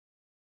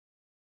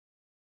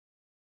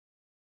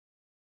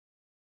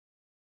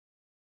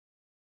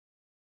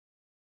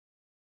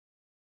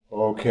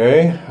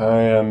Okay,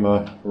 I am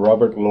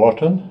Robert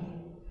Lawton,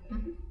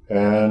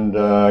 and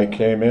I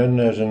came in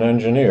as an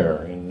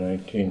engineer in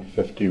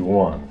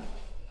 1951.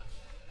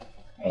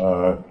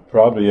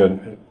 Probably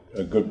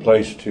a good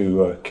place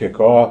to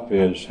kick off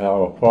is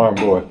how a farm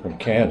boy from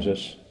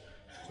Kansas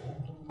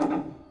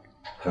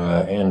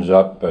ends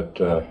up at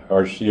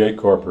RCA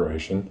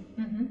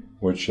Corporation,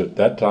 which at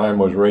that time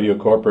was Radio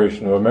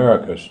Corporation of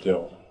America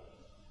still.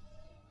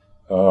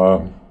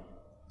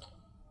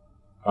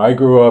 I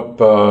grew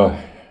up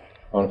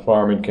on a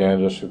farm in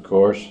Kansas, of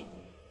course,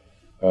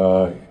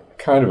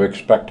 kind of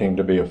expecting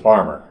to be a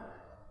farmer.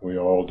 We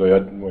all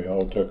did. We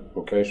all took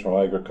vocational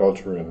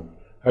agriculture in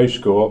high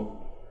school.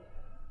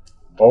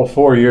 All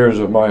 4 years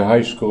of my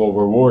high school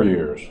were war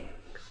years,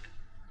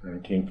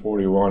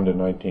 1941 to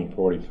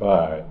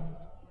 1945.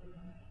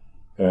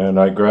 And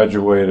I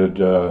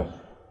graduated a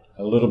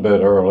little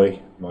bit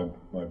early.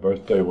 My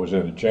birthday was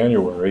in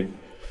January,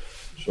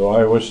 so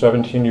I was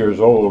 17 years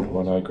old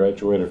when I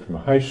graduated from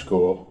high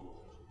school.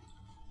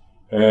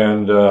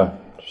 And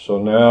so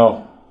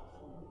now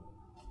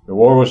the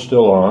war was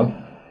still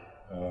on.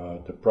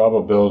 The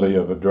probability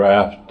of a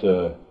draft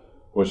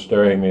was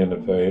staring me in the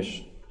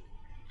face.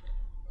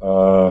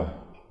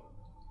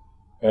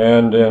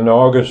 And in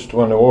August,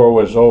 when the war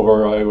was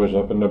over, I was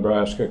up in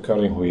Nebraska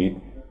cutting wheat.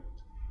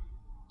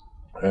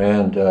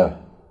 And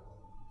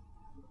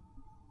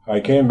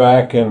I came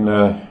back, and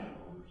I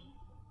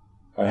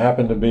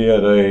happened to be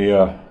at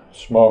a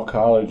small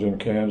college in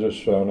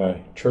Kansas on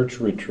a church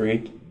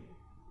retreat,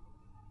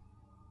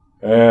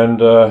 and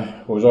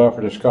was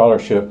offered a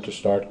scholarship to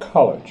start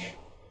college.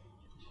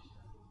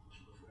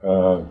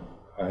 I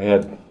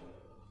had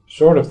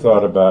sort of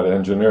thought about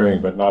engineering,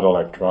 but not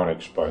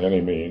electronics by any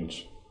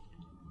means.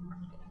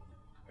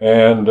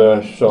 And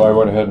so I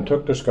went ahead and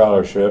took the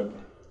scholarship.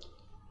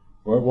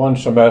 Went one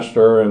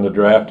semester, and the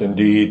draft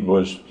indeed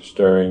was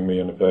staring me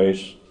in the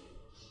face.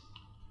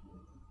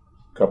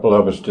 A couple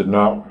of us did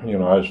not,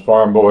 as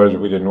farm boys,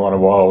 we didn't want to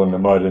wallow in the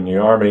mud in the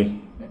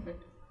Army,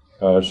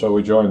 so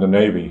we joined the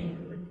Navy.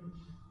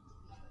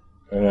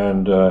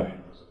 And the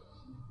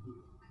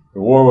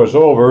war was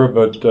over,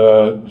 but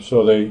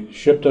so they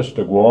shipped us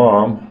to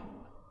Guam,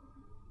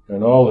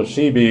 and all the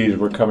Seabees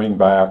were coming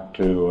back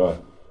to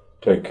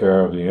take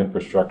care of the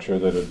infrastructure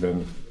that had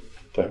been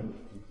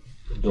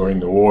during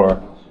the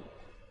war.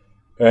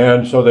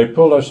 And so they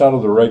pulled us out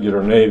of the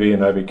regular Navy,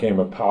 and I became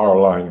a power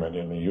lineman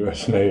in the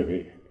U.S.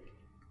 Navy.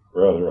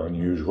 Rather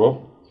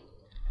unusual.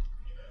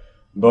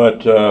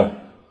 But a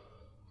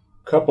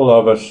couple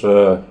of us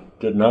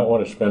did not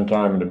want to spend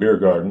time in the beer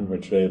garden,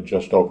 which they had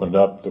just opened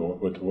up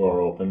with the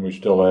war open. We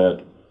still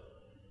had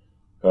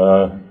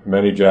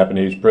many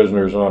Japanese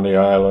prisoners on the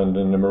island,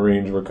 and the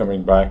Marines were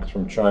coming back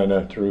from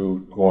China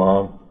through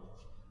Guam.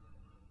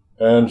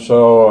 And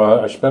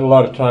so I spent a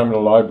lot of time in the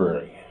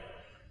library.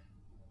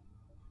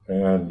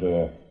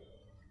 And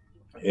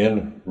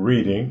in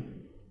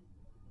reading,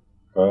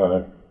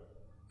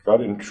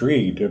 got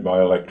intrigued by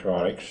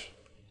electronics.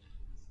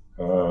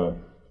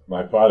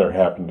 My father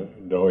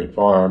happened, though he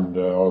farmed,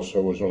 also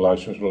was a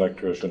licensed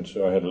electrician,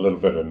 so I had a little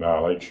bit of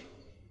knowledge.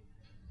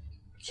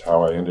 That's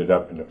how I ended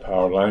up in the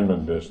power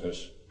lineman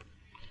business.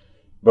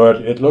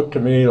 But it looked to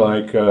me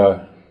like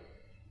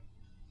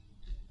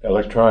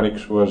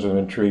electronics was an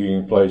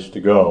intriguing place to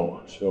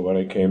go. So when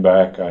I came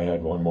back, I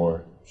had one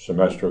more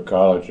semester of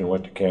college and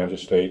went to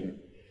Kansas State and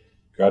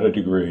got a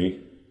degree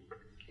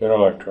in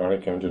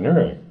electronic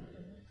engineering.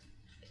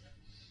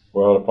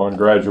 Well, upon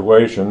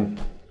graduation,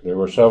 there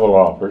were several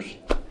offers.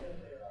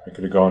 I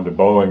could have gone to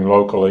Boeing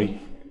locally.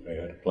 They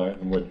had a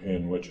plant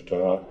in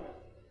Wichita.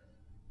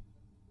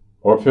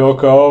 Or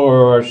Philco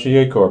or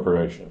RCA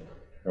Corporation,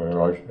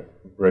 or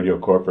Radio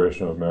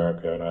Corporation of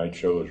America, and I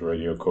chose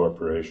Radio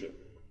Corporation.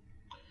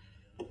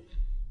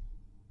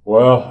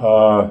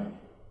 Well,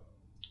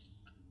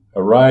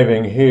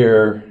 arriving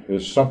here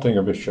is something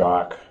of a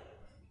shock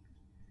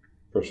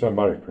for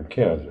somebody from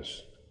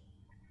Kansas.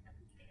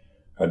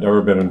 I'd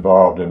never been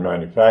involved in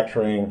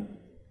manufacturing,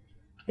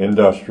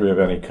 industry of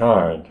any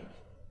kind.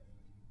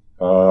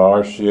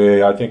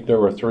 RCA, I think there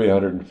were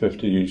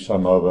 350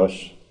 some of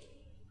us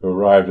who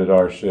arrived at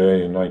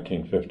RCA in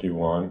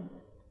 1951.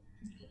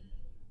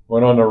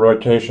 Went on a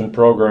rotation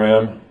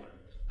program,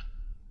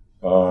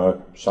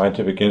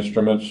 scientific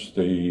instruments,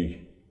 the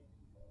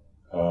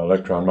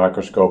electron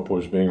microscope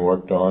was being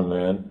worked on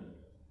then,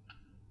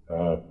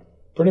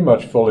 pretty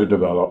much fully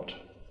developed,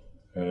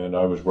 and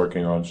I was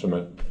working on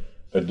some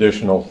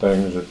additional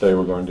things that they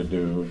were going to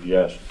do,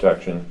 gas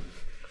detection,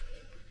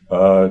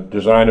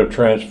 design of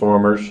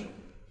transformers.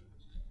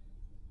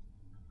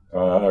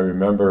 I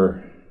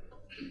remember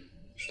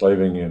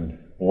slaving in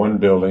one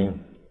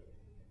building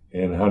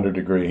in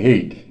 100-degree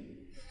heat.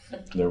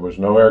 There was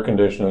no air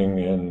conditioning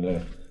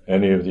in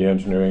any of the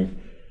engineering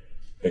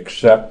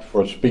except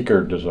for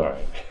speaker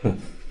design.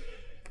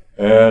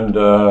 And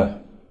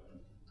the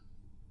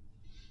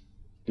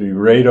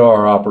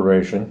radar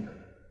operation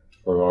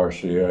for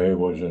RCA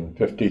was in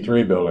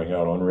 53 building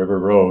out on River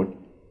Road.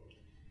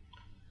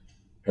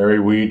 Harry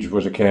Weeds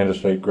was a Kansas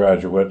State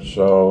graduate,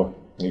 so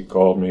he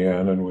called me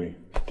in and we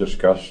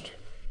discussed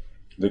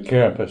the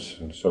campus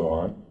and so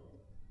on.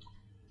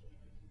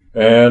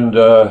 And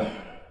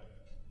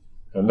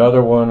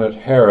another one at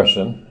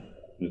Harrison,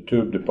 the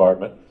tube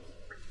department.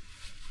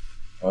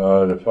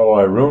 The fellow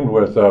I roomed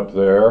with up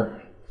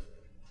there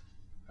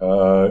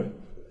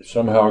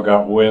somehow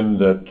got wind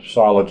that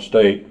solid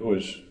state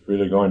was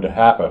really going to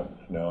happen.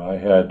 Now, I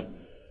had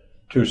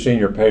 2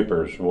 senior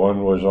papers.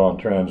 One was on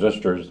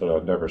transistors that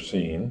I'd never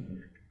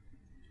seen,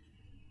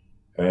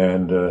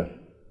 and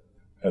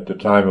at the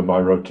time of my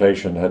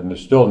rotation had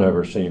still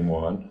never seen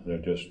one. They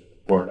just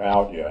weren't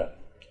out yet.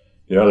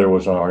 The other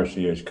was on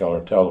RCA's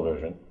color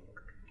television.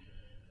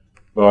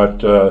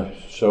 But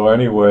so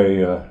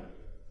anyway,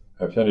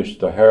 I finished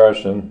the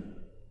Harrison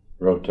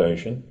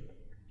rotation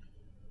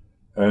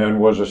and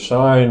was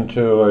assigned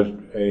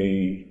to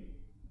a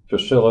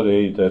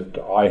facility that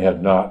I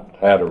had not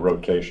had a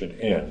rotation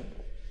in,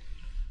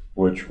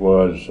 which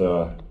was,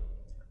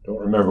 don't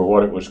remember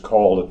what it was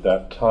called at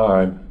that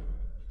time,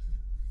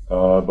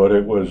 but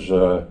it was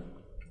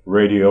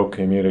radio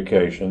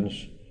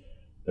communications.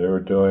 They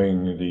were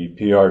doing the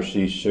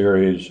PRC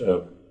series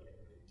of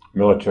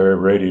military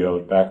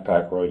radios,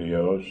 backpack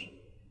radios,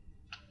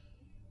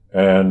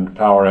 and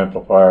power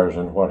amplifiers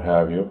and what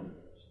have you.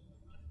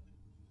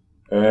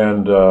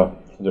 And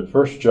the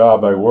first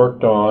job I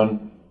worked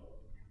on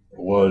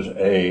was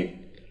a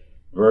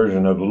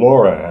version of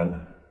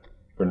LORAN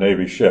for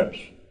Navy ships.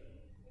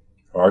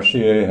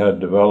 RCA had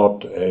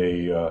developed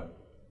a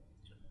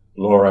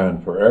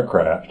LORAN for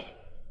aircraft,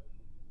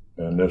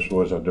 and this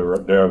was a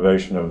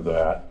derivation of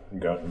that,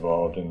 and got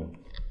involved in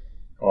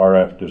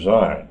RF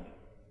design.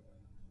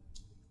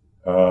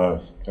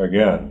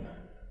 Again,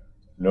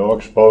 no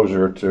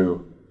exposure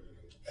to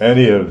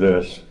any of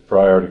this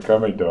prior to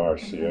coming to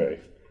RCA,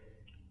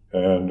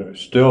 and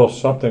still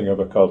something of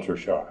a culture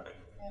shock.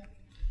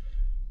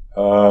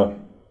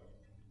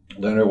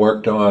 Then I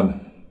worked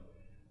on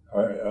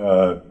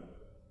a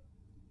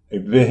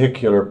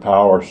vehicular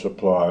power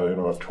supply, a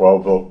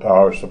 12-volt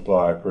power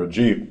supply for a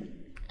Jeep.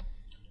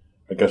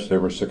 I guess they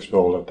were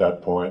 6-volt at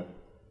that point,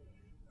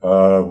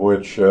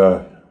 which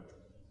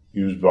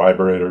used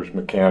vibrators,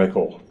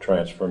 mechanical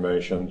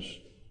transformations,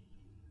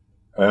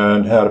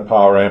 and had a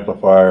power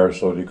amplifier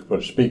so that you could put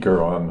a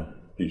speaker on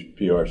these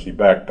PRC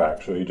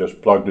backpacks. So you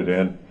just plugged it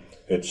in.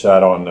 It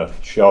sat on the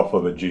shelf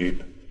of a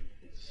Jeep.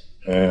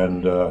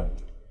 And so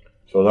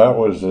that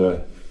was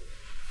the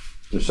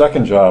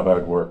second job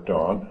I'd worked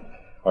on.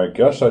 I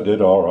guess I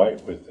did all right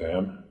with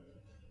them,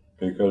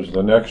 because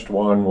the next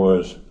one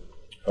was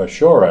a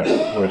SHORAN,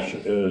 which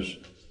is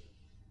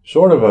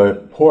sort of a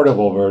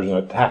portable version,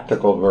 a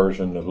tactical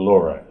version of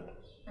LORAN.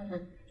 Mm-hmm.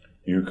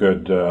 You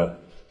could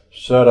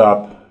set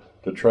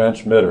up the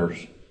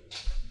transmitters,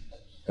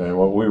 and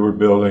what we were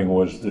building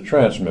was the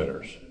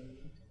transmitters.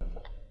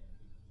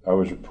 I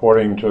was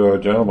reporting to a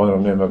gentleman by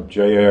the name of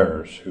Jay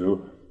Ayers,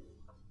 who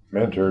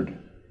mentored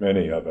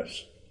many of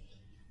us.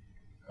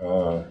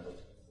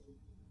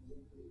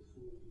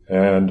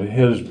 And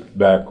his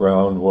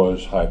background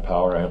was high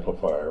power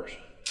amplifiers.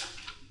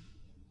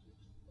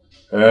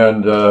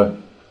 And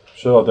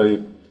so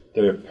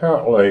they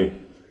apparently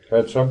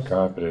had some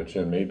confidence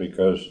in me,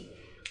 because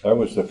that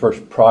was the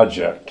first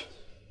project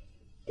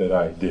that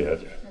I did.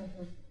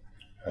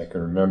 Mm-hmm. I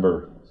can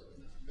remember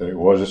that it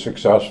was a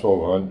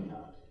successful one.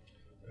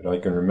 But I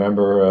can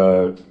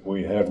remember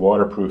we had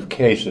waterproof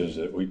cases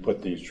that we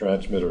put these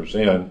transmitters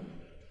in,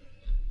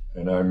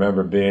 and I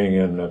remember being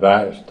in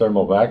the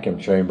thermal vacuum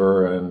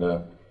chamber,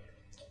 and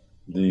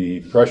the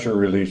pressure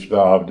release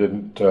valve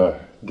didn't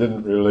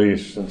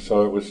release, and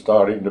so it was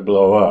starting to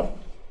blow up.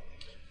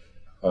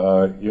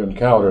 You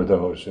encounter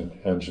those in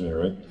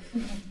engineering.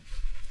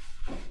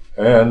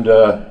 And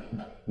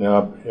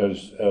now,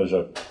 as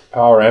a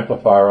power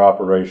amplifier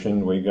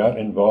operation, we got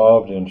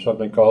involved in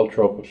something called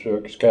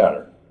tropospheric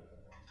scatter.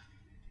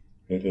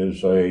 It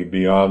is a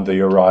beyond the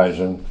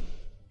horizon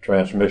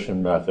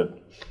transmission method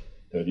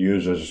that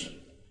uses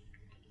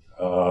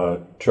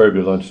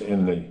turbulence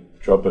in the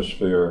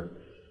troposphere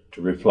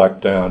to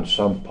reflect down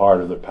some part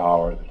of the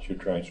power that you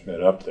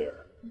transmit up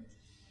there.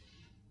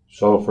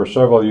 So for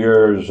several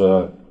years,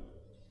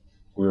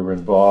 we were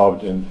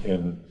involved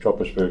in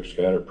tropospheric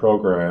scatter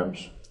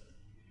programs.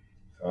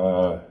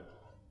 I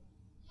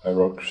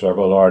wrote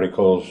several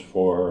articles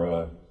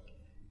for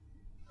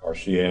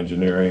RCA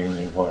Engineering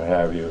and what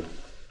have you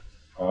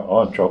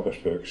on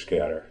tropospheric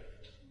scatter.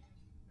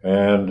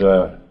 And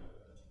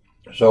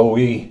so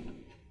we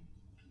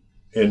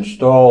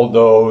installed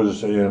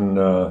those in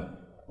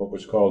what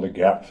was called the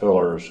gap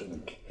fillers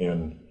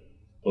in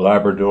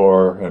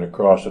Labrador and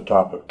across the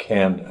top of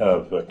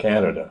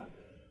Canada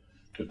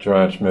to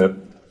transmit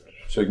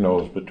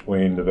signals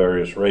between the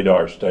various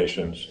radar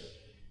stations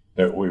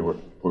that we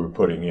were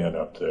putting in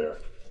up there.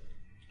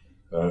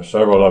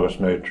 Several of us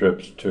made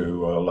trips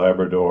to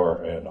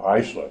Labrador and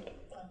Iceland.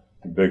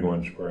 The big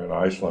ones were in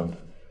Iceland.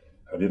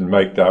 I didn't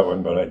make that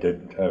one, but I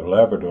did have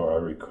Labrador.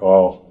 I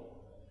recall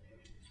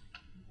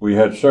we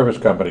had service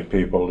company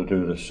people to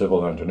do the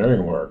civil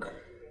engineering work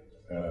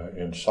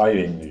in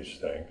siting these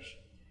things.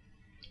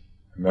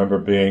 remember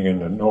being in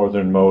the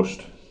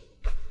northernmost,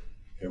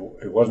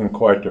 it wasn't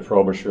quite the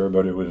Frobisher,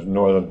 but it was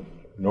northern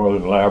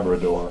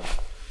Labrador.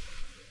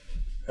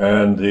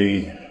 And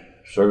the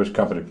service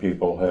company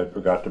people had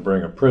forgot to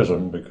bring a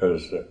prism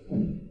because the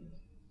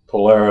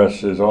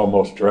Polaris is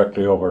almost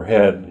directly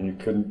overhead, and you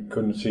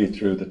couldn't see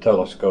through the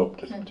telescope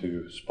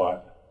to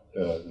spot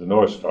the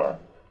North Star.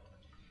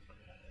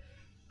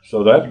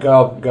 So that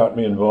got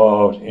me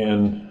involved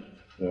in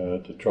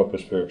the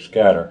tropospheric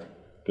scatter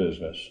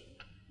business.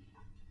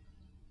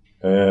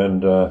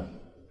 And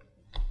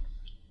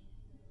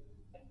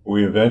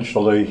we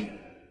eventually,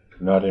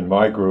 not in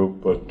my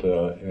group, but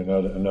in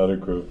another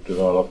group,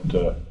 developed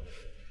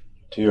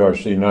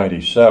TRC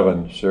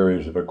 97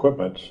 series of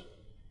equipments,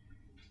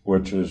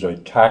 which is a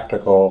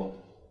tactical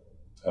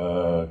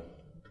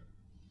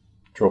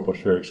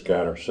tropospheric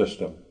scatter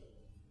system.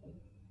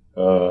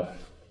 I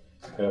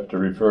have to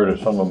refer to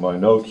some of my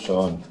notes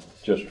on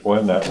just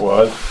when that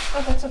was.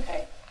 Oh, that's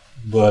okay.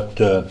 But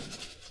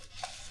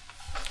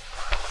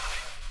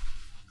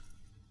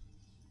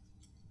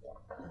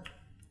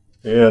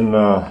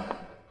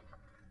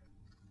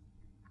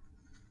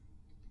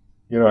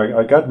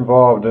I got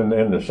involved in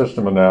the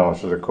system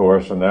analysis, of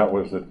course, and that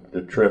was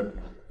the trip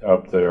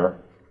up there.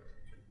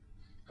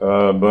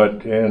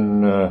 But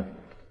in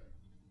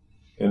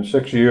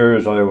 6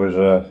 years, I was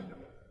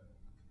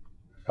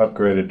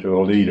upgraded to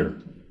a leader.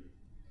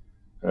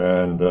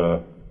 And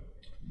the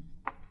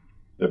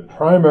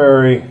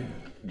primary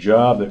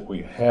job that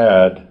we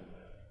had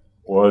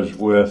was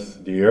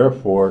with the Air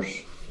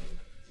Force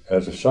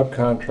as a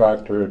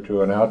subcontractor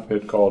to an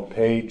outfit called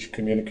Page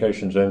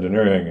Communications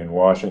Engineering in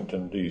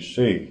Washington,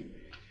 D.C.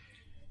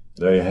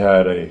 They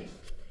had a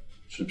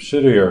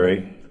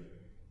subsidiary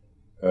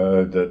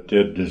that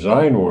did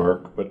design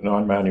work but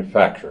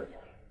non-manufacturing.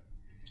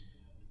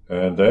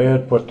 And they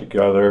had put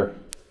together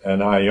an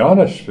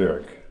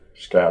ionospheric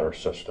scatter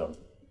system,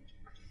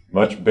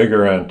 much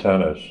bigger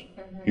antennas,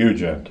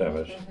 huge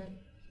antennas,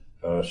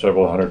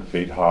 several hundred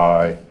feet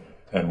high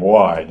and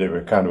wide. They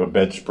were kind of a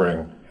bed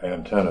spring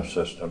antenna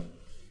system,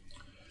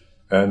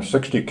 and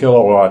 60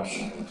 kilowatts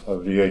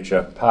of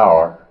VHF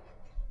power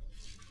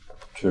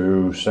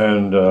to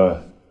send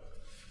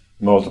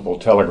multiple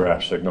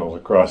telegraph signals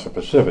across the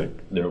Pacific.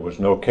 There was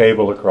no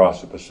cable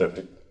across the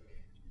Pacific.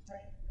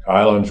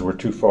 Islands were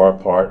too far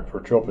apart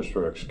for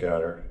tropospheric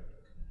scatter.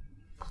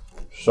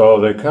 So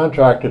they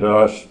contracted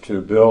us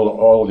to build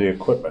all the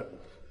equipment.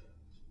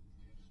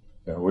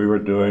 And we were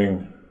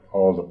doing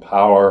all the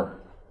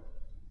power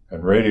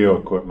and radio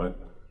equipment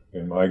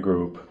in my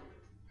group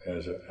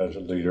as a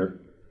leader.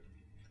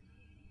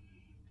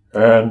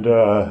 And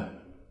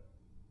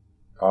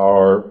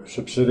our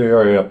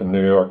subsidiary up in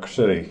New York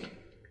City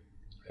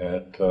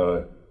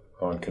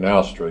on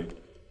Canal Street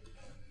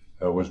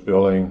was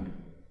building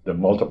the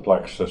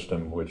multiplex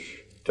system,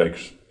 which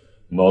takes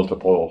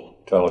multiple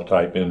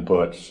teletype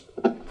inputs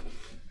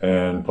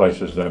and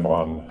places them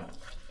on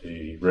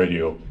the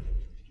radio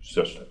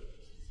system.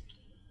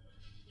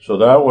 So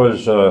that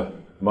was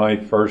my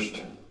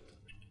first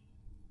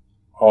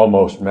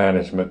almost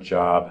management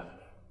job,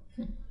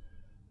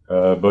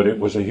 but it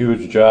was a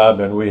huge job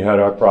and we had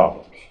our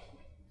problems.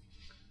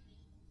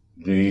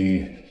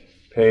 The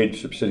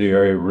Page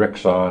subsidiary,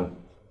 Rixon,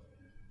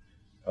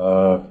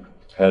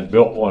 had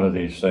built one of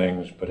these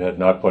things but had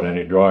not put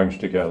any drawings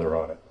together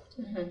on it.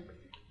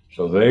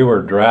 So they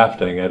were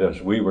drafting it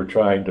as we were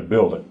trying to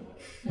build it.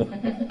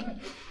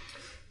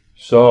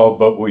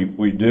 But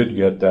we did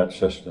get that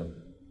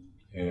system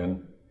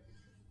in.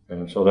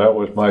 And so that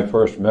was my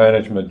first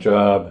management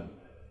job.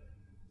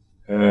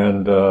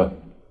 And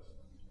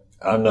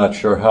I'm not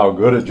sure how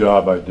good a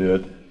job I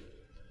did,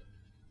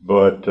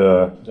 but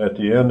at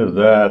the end of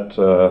that,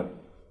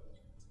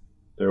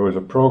 there was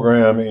a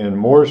program in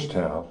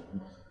Moorestown.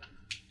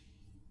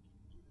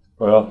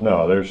 Well,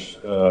 no, there's...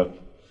 Can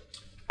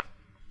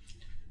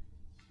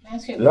I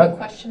ask you a quick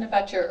question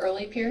about your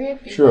early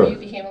period before you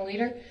became a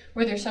leader?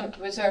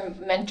 Was there a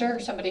mentor or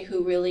somebody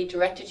who really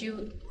directed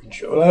you?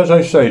 As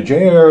I say,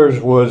 Jay Ayers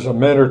was a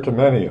mentor to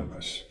many of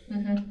us.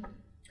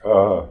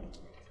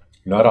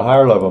 Not a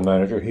higher level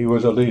manager, he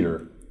was a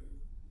leader.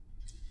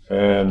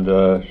 And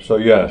so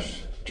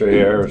yes, Jay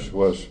Ayers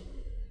was,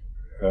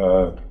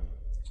 there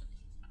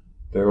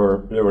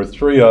were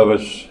three of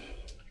us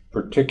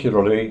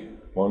particularly.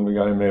 One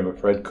guy named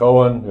Fred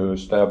Cohen, who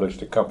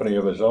established a company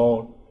of his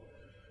own.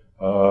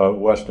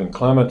 Weston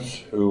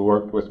Clements, who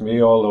worked with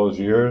me all those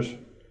years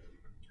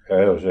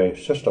as a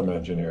system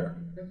engineer.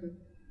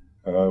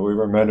 We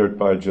were mentored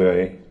by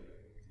Jay.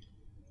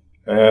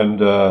 And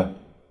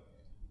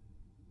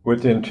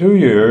within 2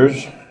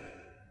 years,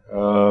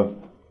 and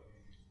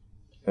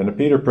the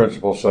Peter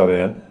Principle set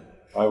in,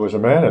 I was a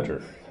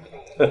manager,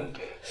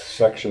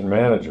 section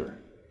manager.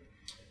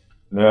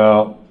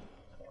 Now,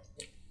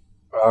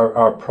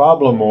 our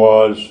problem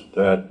was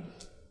that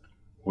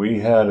we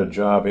had a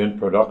job in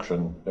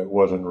production that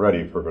wasn't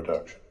ready for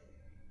production.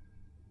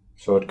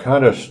 So it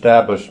kind of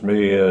established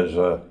me as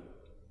a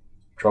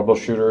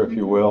troubleshooter, if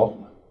you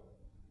will,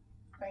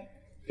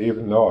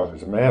 even though I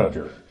was a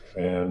manager.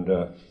 And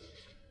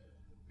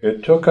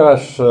It took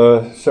us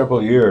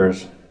several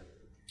years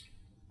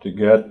to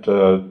get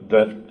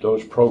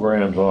those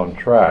programs on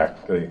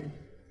track. The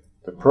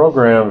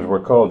programs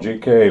were called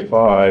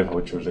GKA-5,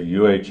 which was a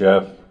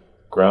UHF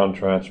ground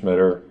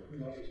transmitter,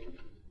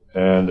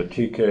 and the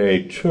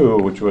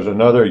TKA-2, which was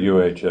another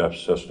UHF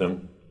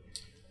system.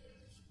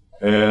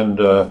 And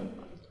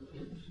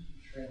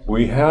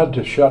we had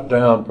to shut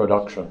down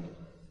production.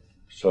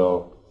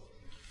 So,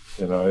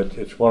 you know,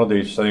 it's one of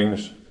these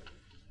things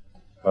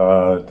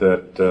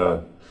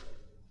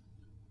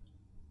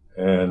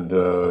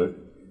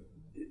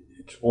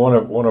it's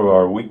one of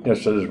our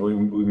weaknesses. We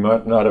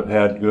might not have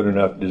had good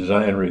enough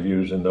design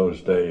reviews in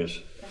those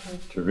days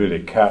to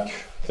really catch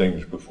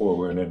things before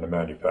we went into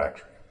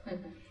manufacturing.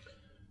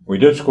 We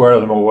did square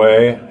them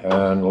away,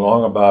 and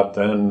long about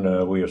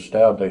then we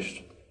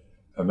established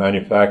a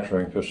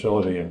manufacturing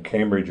facility in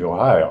Cambridge,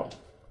 Ohio.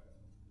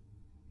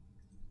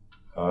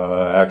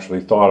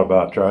 Actually thought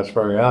about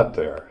transferring out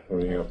there,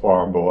 being a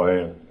farm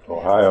boy, and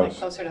Ohio's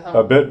closer to home.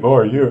 A bit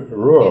more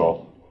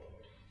rural,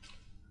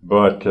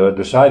 but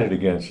decided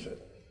against it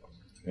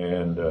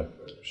and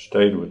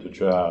stayed with the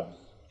job.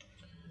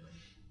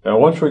 Now,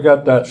 once we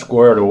got that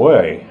squared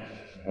away,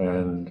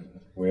 and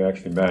we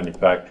actually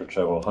manufactured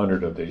several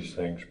hundred of these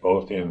things,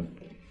 both in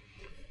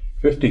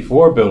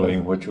 54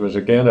 building, which was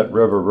again at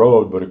River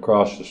Road, but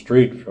across the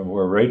street from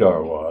where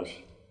radar was.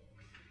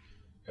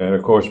 And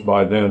of course,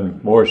 by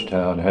then,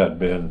 Morristown had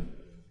been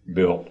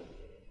built,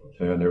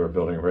 and they were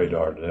building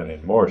radar then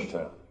in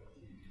Morristown.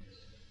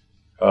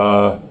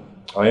 I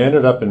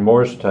ended up in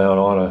Morristown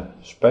on a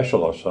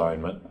special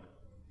assignment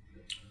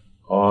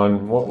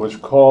on what was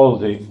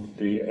called the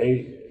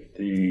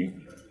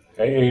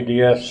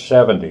AADS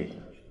 70,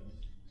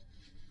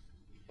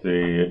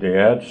 the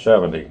AD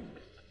 70,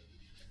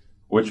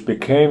 which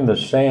became the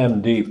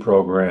SAM-D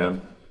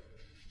program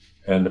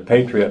and the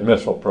Patriot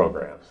missile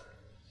program.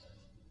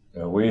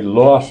 Now, we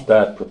lost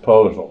that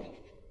proposal,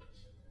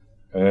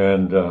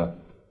 and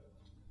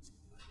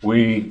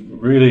we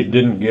really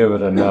didn't give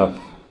it enough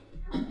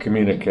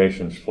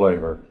communications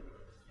flavor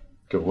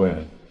to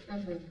win.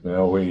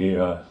 Now, we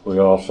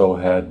also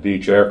had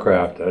Beach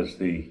Aircraft as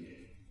the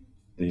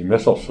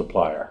missile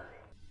supplier,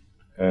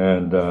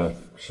 and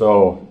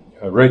so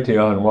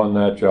Raytheon won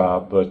that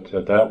job, but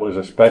that was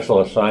a special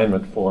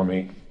assignment for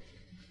me.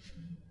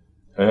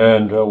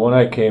 And when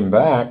I came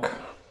back,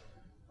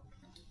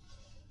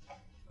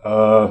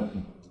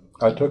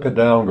 I took a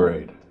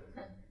downgrade.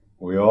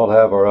 We all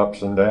have our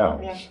ups and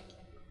downs. Yeah.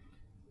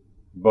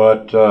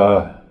 But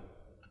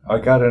I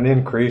got an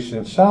increase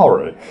in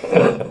salary,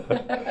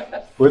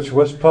 which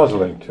was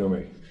puzzling to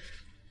me.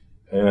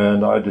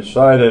 And I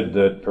decided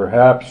that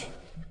perhaps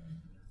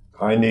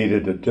I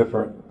needed a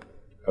different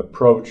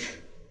approach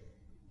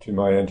to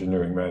my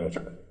engineering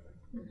management.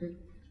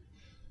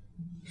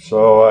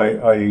 So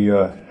I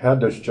had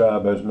this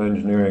job as an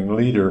engineering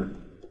leader,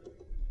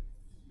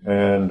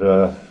 and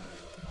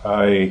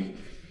I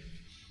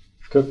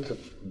took the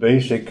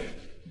basic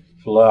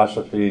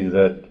philosophy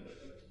that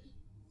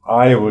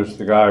I was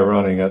the guy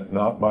running it,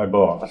 not my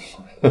boss.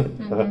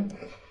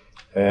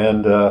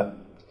 And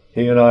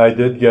he and I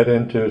did get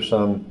into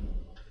some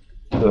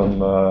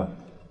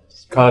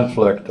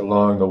conflict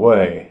along the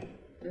way,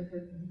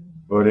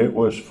 but it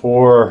was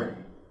for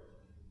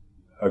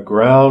a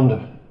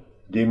ground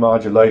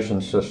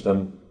demodulation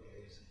system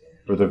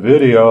for the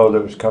video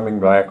that was coming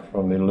back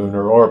from the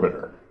lunar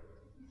orbiter.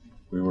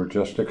 We were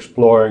just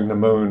exploring the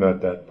moon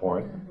at that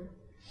point.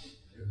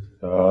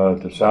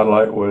 The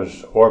satellite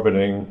was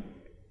orbiting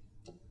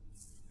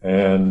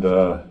and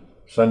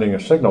sending a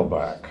signal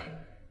back.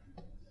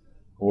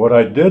 What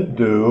I did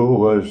do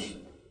was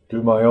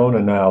do my own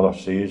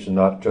analyses and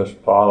not just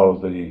follow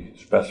the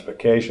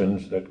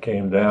specifications that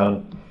came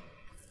down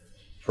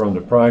from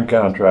the prime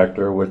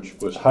contractor, which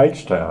was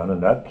Heightstown,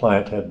 and that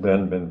plant had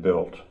then been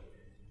built.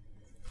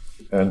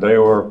 And they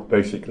were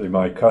basically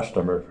my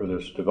customer for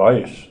this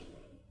device,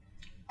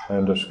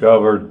 and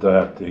discovered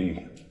that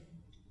the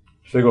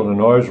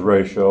signal-to-noise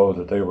ratio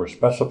that they were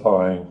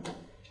specifying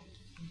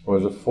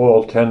was a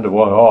full 10 to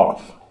 1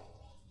 off.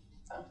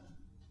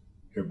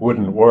 It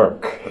wouldn't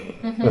work.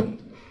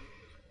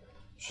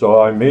 So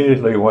I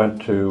immediately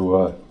went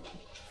to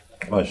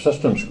my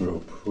systems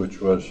group, which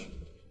was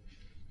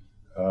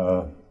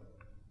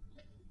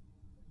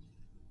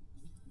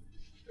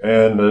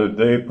and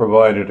they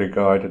provided a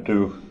guy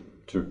to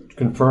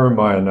confirm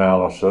my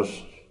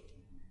analysis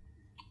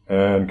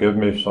and give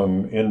me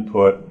some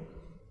input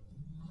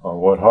on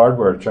what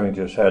hardware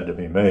changes had to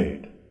be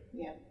made,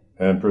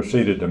 and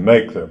proceeded to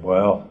make them.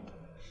 Well,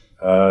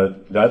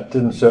 that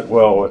didn't sit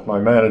well with my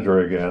manager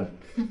again.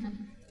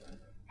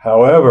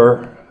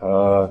 However,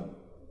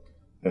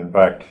 in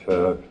fact,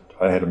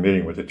 I had a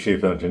meeting with the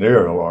chief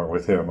engineer along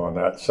with him on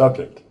that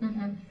subject.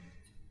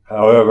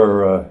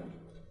 However,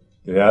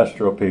 the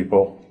Astro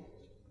people,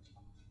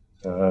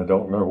 I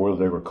don't remember whether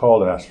they were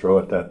called Astro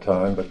at that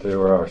time, but they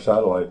were our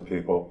satellite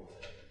people,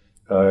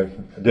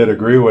 did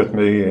agree with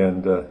me,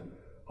 and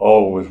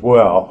all was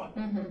well.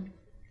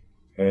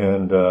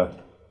 And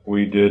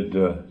we did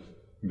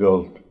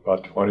build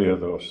about 20 of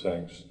those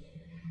things.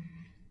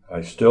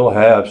 I still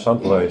have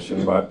someplace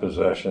in my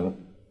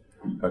possession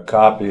a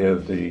copy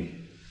of the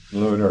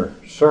lunar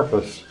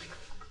surface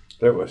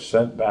that was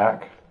sent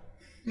back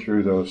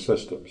through those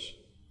systems.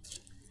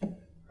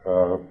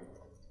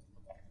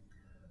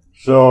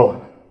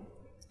 So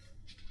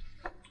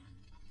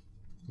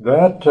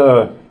that,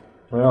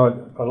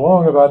 well,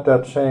 along about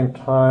that same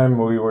time,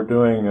 we were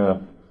doing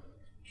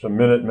some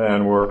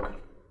Minuteman work.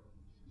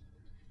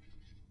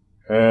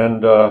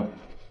 And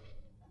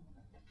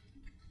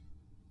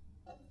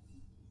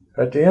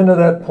at the end of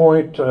that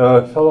point,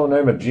 a fellow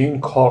named Gene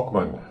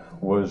Kalkman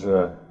was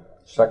a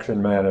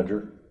section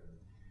manager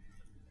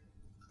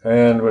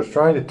and was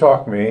trying to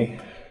talk me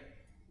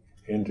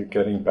into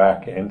getting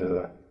back into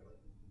the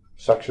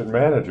section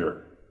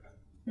manager.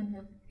 Mm-hmm.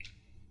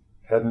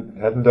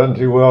 Hadn't done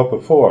too well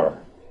before.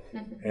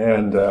 Mm-hmm.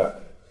 And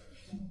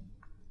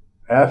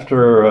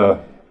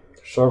after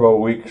several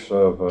weeks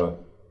of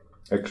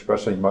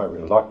expressing my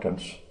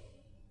reluctance,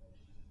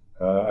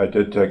 I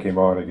did take him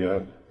on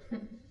again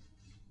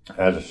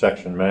as a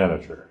section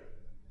manager.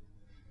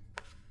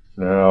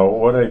 Now,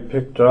 what I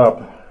picked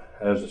up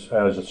as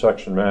a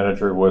section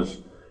manager was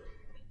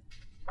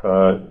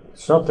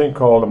something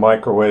called a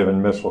microwave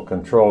and missile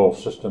control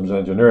systems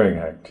engineering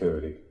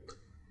activity.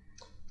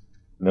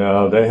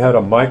 Now, they had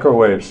a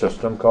microwave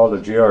system called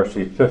the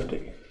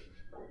GRC-50.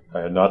 I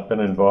had not been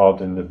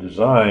involved in the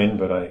design,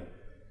 but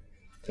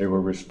they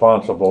were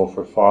responsible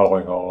for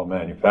following all the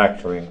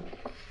manufacturing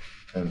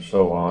and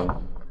so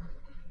on.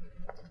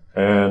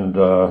 And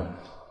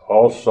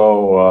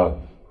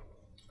also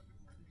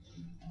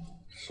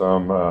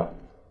some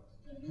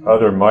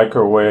other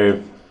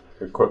microwave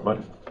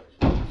equipment.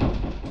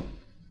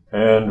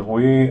 And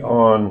we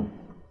on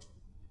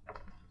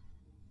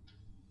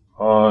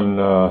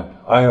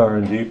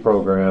IR&D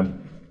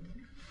program,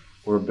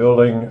 we're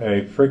building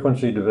a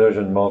frequency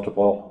division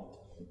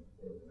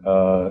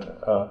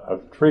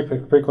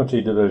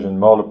frequency division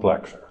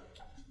multiplexer.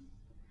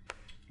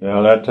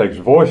 Now that takes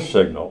voice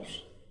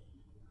signals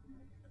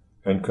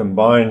and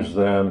combines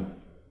them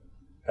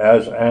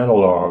as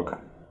analog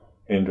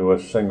into a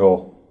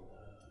single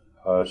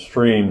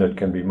stream that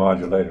can be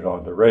modulated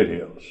on the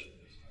radios.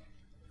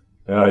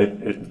 Now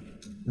it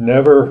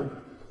never,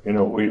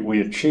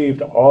 we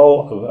achieved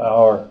all of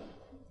our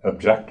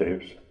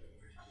objectives,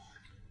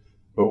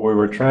 but we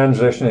were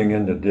transitioning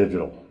into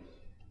digital.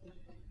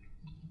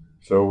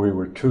 So we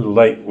were too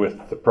late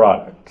with the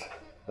product.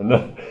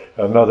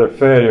 Another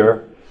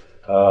failure.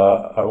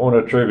 I won't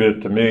attribute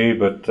it to me,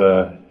 but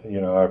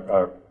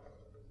our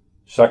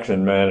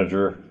section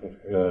manager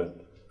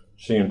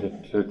seemed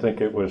to think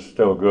it was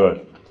still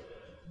good.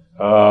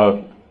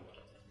 And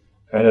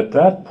at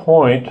that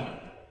point,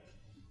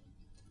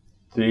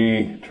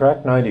 the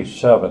Track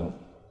 97,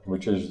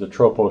 which is the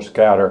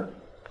troposcatter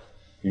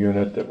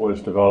unit that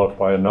was developed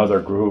by another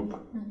group,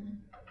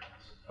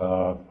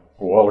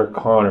 Walter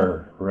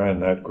Connor ran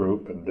that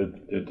group and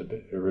did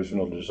the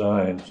original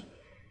designs,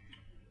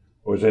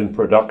 was in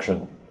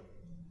production.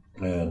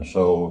 And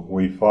so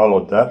we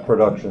followed that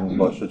production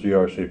plus the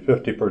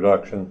GRC-50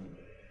 production.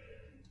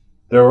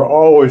 There were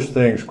always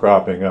things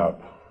cropping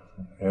up,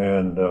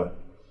 and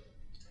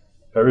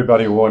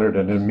everybody wanted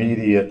an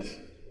immediate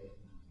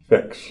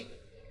fix.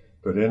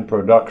 But in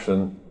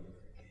production,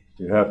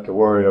 you have to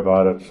worry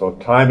about it. So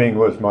timing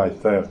was my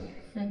thing.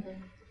 Mm-hmm.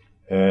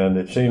 And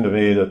it seemed to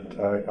me that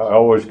I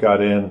always got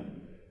in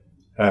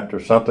after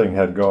something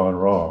had gone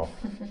wrong.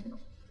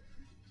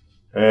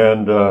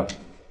 And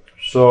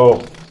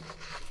so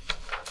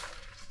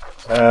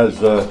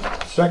as a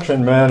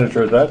section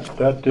manager,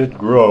 that did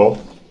grow.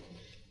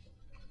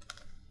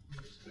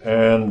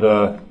 And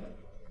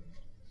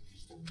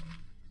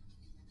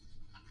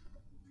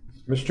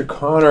Mr.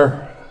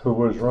 Connor, who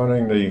was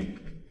running the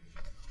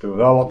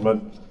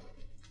development,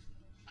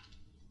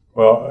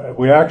 well,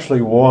 we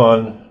actually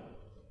won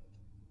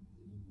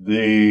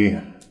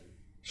the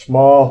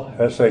small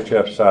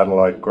SHF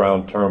satellite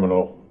ground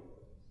terminal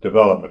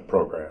development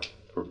program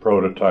for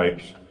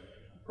prototypes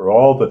for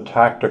all the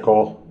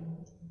tactical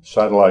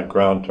satellite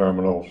ground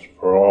terminals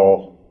for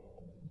all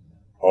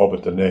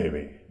but the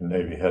Navy. The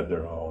Navy had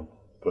their own,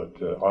 but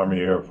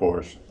Army, Air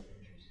Force,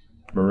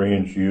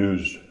 Marines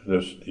used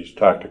these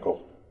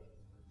tactical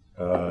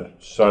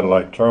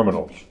satellite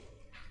terminals.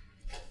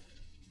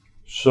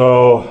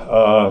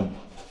 So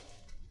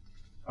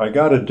I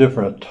got a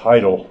different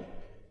title.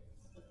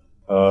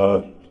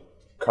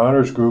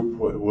 Connor's group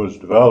was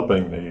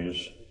developing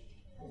these.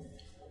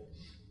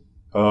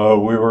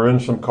 We were in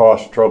some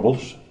cost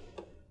troubles,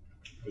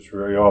 which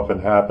very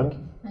often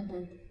happened.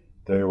 Mm-hmm.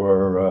 They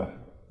were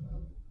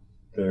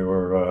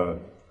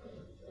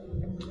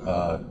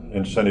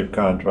incentive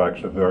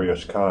contracts of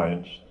various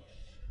kinds,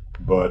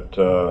 but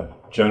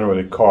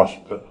generally cost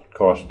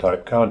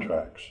type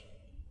contracts.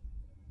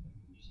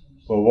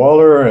 Well,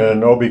 Waller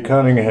and Obie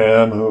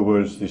Cunningham, who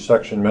was the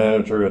section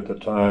manager at the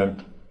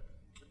time,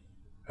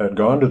 had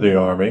gone to the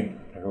Army,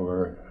 who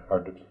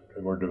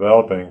were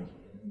developing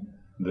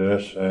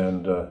this,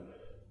 and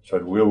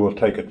said, we will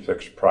take it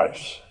fixed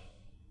price.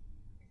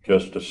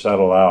 just to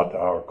settle out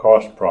our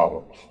cost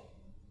problems.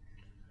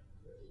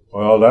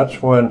 Well,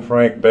 that's when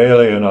Frank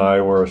Bailey and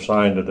I were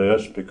assigned to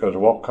this, because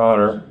Walt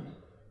Connor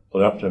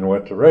left and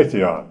went to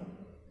Raytheon.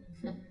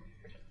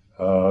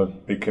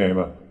 Became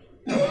a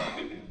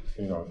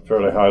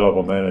fairly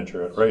high-level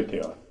manager at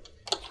Raytheon.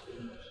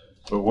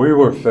 But we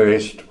were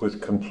faced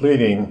with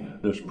completing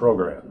this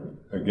program.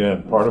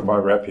 Again, part of my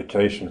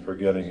reputation for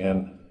getting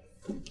in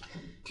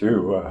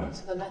to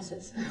the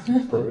messes.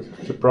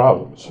 the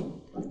problems.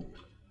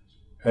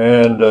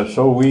 And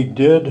so we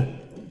did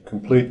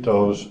complete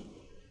those,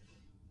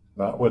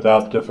 not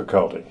without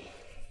difficulty.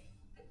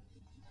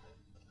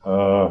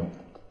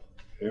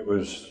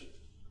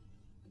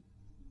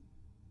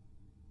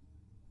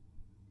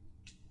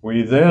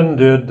 We then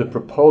did the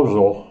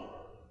proposal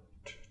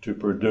to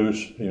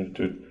produce,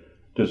 to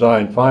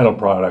design final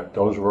product.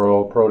 Those were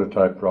all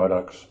prototype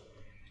products.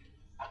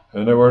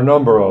 And there were a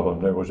number of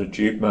them. There was a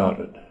Jeep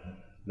mounted.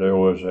 There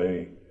was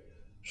a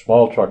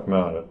small truck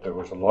mounted. There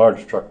was a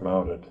large truck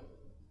mounted.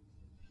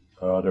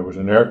 There was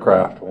an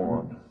aircraft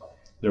one.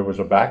 There was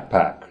a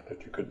backpack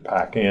that you could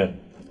pack in.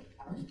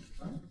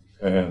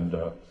 And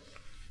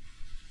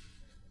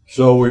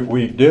so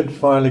we did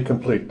finally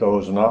complete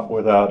those, not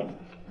without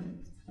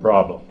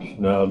problems.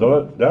 Now,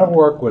 that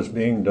work was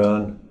being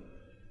done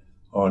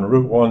on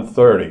Route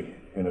 130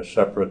 in a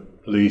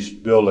separate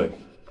leased building.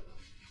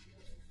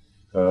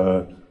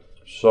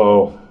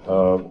 So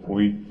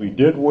we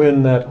did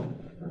win that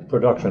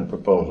production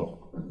proposal.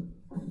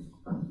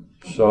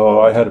 So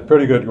I had a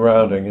pretty good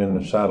grounding in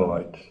the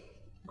satellite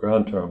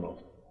ground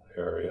terminal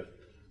area.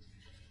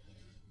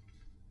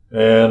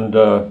 And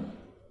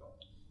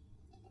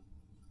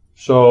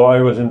so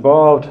I was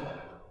involved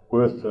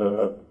with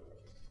a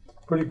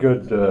pretty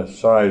good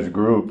sized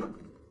group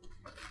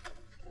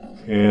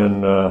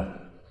in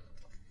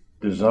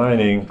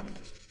designing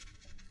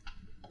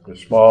the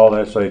small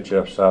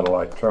SHF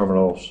satellite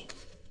terminals,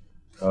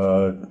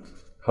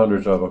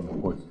 hundreds of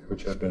them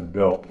which have been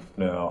built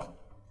now.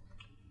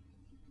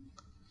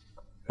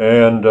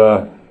 And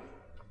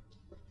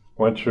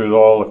went through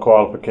all the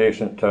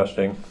qualification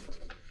testing.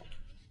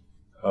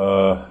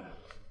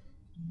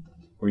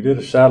 We did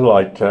a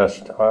satellite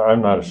test,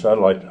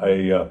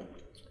 a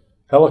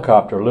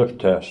helicopter lift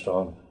test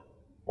on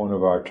one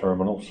of our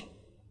terminals.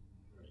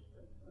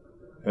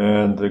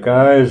 And the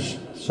guys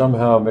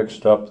somehow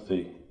mixed up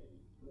the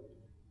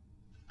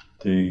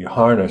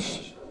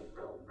harness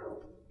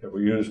that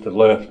we used to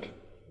lift,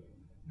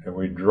 and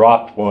we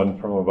dropped one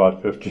from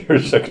about 50 or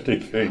 60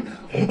 feet.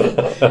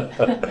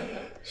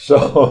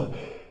 So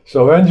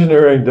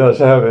engineering does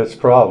have its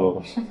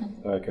problems.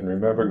 I can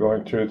remember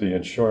going through the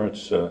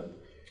insurance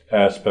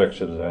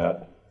aspects of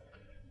that.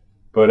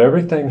 But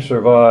everything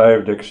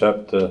survived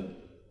except the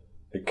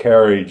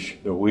carriage,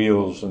 the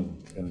wheels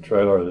and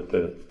trailer that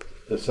the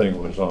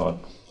thing was on.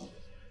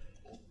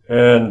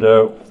 And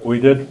we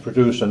did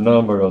produce a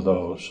number of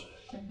those.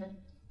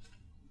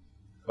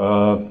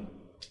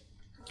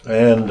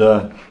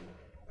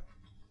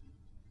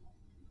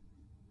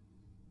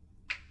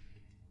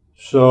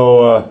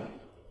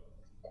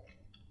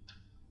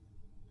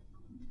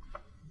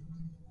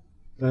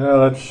 Now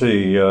let's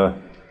see.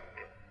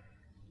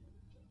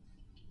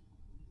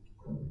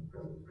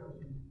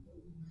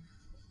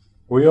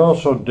 We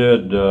also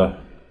did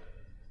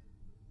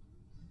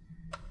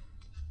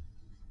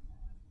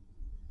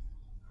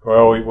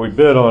we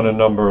bid on a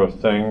number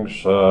of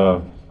things.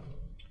 The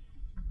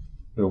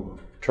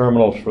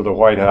terminals for the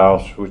White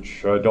House,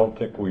 which I don't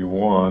think we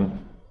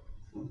won,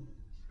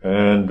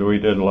 and we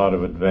did a lot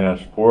of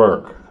advanced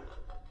work.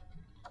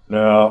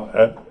 Now,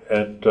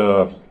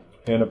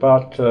 in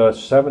about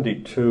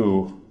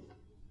 72,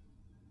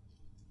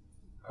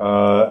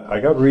 I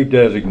got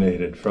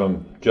redesignated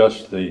from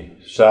just the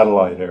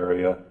satellite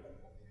area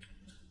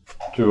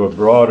to a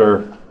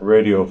broader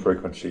radio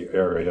frequency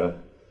area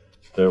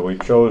that we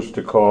chose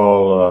to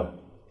call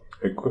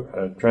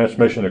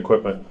transmission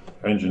equipment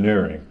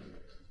engineering.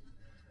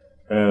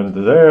 And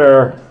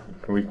there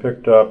we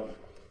picked up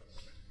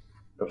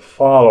the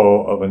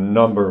follow of a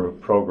number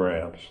of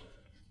programs,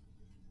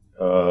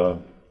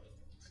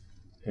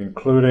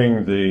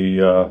 including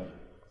the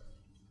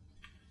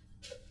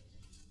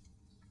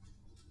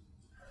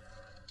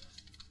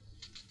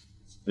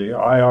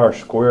IR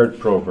squared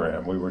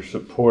program. We were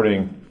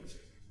supporting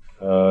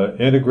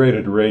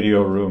integrated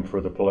radio room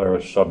for the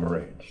Polaris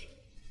submarines.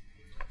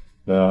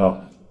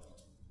 Now,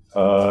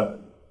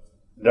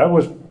 that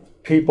was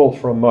people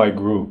from my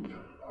group.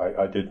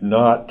 I did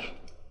not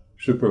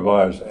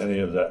supervise any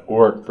of that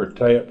work per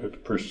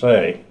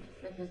se,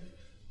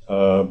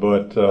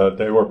 but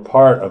they were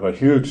part of a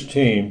huge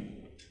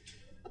team,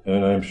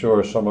 and I'm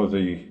sure some of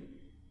the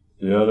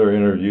other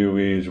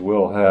interviewees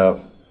will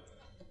have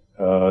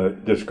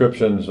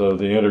descriptions of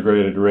the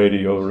integrated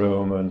radio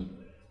room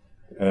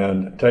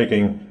and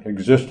taking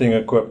existing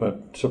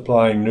equipment,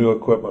 supplying new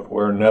equipment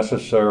where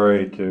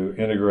necessary to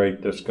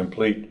integrate this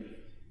complete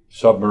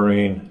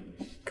submarine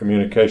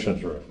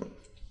communications room.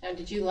 Now,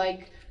 did you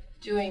like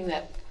doing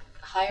that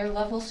higher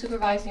level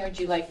supervising, or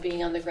do you like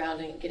being on the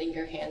ground and getting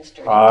your hands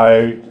dirty?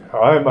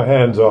 I'm a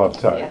hands-off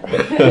type.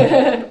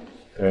 Yeah.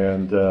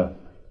 And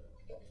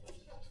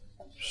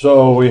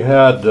so we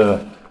had,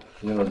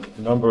 you know,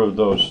 a number of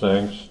those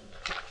things.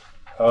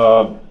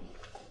 So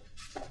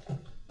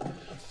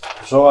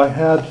I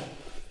had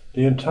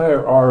the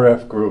entire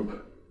RF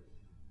group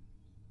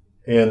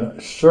in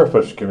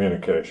surface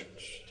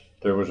communications.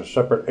 There was a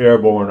separate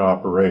airborne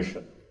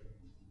operation.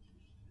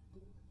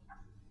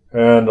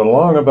 And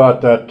along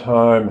about that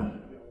time,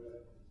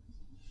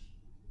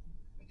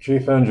 the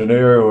chief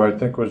engineer, who I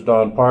think was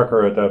Don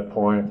Parker at that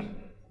point,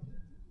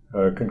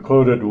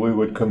 concluded we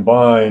would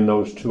combine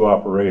those two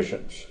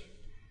operations.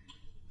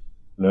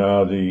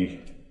 Now, the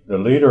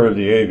leader of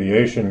the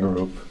aviation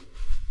group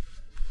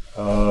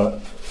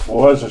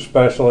was a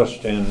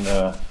specialist in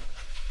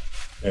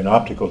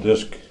optical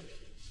disc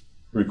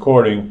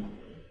recording,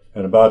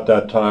 and about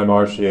that time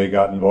RCA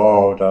got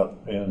involved out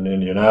in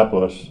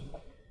Indianapolis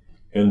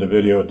in the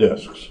video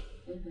discs.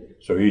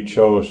 So he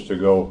chose to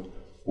go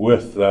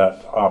with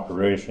that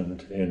operation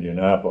to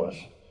Indianapolis.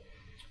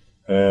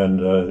 And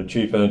the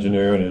chief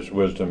engineer, in his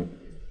wisdom,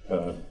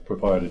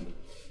 provided,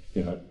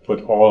 you know,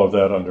 put all of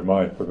that under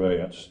my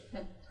purveyance,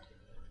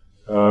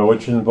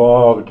 which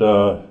involved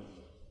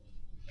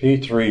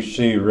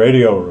P3C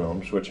radio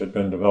rooms, which had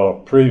been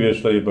developed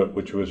previously, but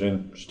which was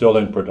still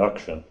in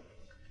production,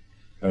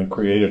 and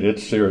created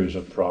its series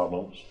of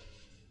problems.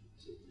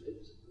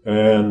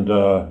 And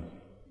a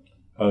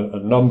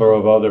number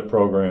of other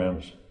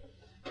programs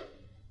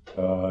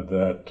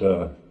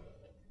that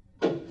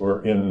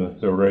were in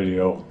the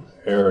radio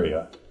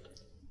area.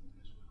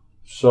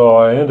 So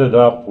I ended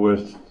up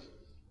with,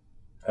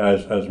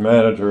 as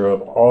manager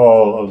of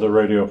all of the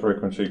radio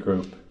frequency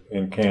group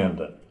in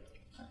Camden.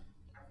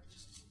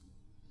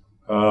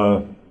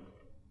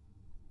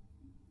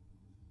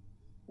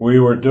 We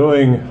were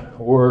doing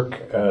work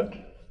at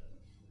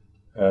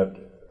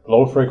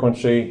low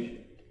frequency,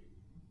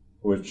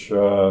 which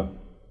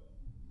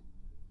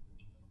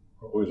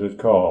what was it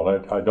called?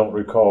 I don't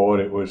recall what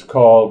it was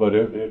called, but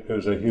it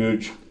was a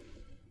huge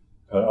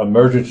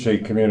emergency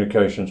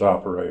communications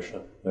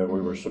operation that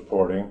we were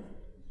supporting.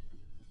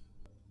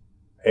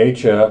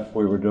 HF,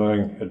 we were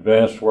doing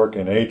advanced work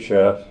in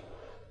HF,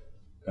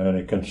 and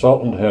a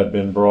consultant had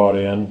been brought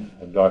in,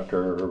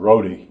 Dr.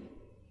 Rohde.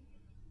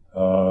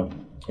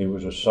 He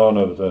was a son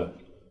of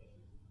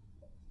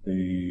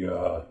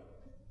the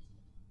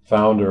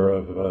founder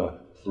of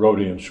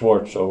Rohde and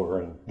Schwartz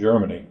over in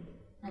Germany.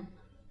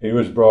 He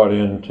was brought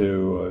in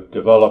to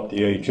develop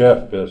the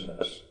HF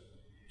business.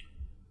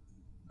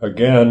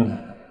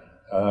 Again,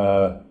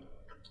 I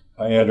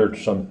entered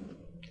some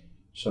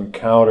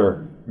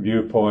counter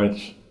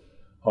viewpoints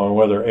on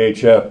whether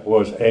HF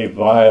was a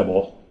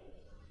viable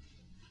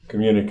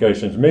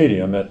communications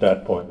medium at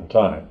that point in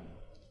time.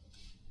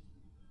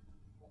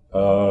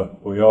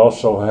 We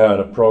also had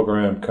a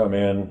program come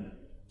in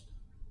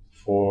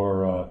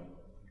for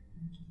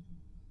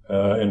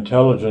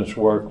intelligence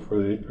work for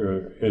the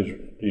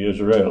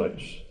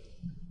Israelis.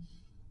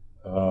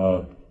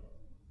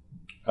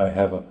 I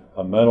have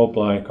a mental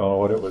blank on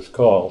what it was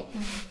called.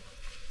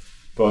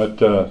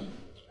 But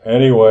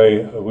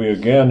anyway, we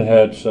again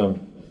had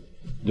some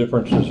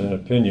differences in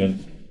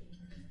opinion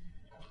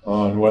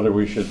on whether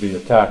we should be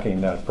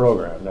attacking that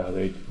program. Now,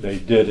 they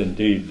did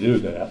indeed do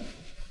that.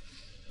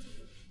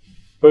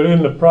 But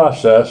in the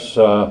process,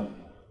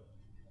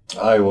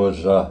 I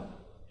was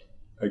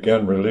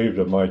again relieved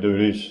of my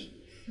duties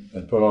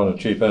and put on the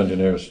chief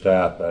engineer's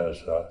staff as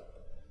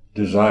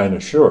design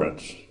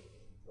assurance,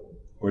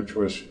 which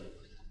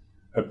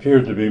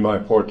appeared to be my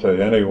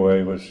forte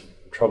anyway, was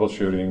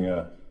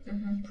troubleshooting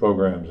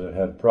programs that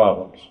had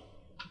problems.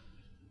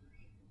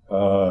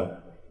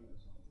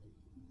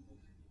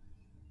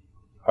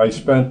 I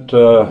spent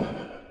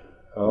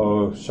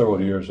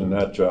several years in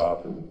that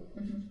job,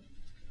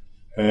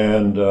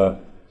 and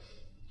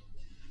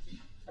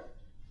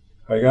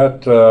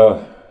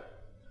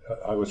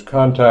I was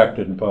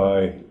contacted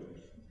by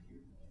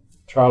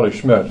Charlie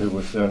Schmidt, who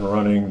was then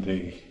running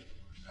the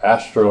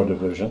Astro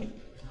division,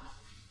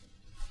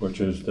 which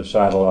is the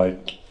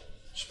satellite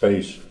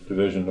space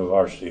division of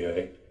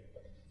RCA,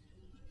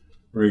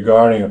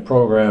 regarding a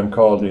program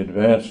called the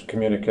Advanced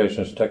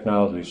Communications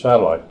Technology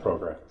Satellite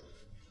Program.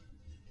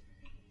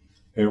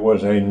 It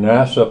was a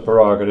NASA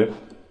prerogative,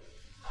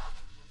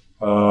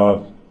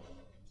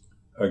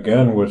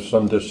 again with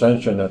some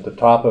dissension at the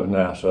top of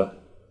NASA,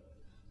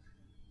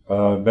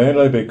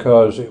 mainly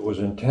because it was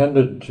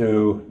intended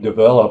to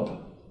develop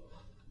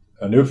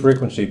a new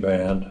frequency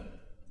band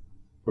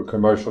for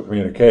commercial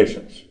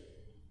communications,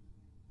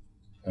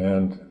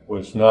 and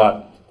was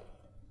not,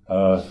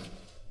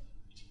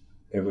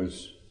 it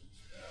was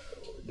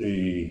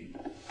the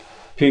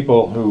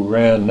people who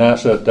ran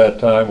NASA at that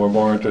time were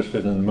more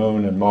interested in the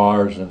moon and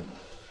Mars and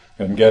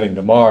getting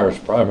to Mars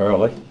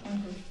primarily.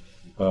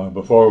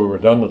 Before we were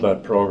done with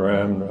that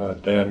program,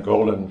 Dan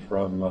Golden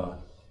from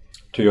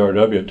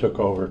TRW took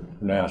over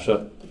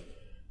NASA,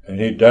 and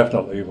he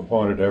definitely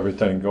wanted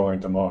everything going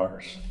to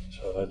Mars.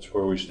 So that's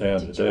where we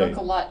stand today. Did you work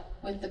a lot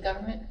with the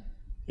government?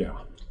 Yeah.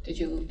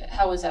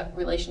 How was that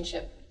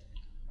relationship?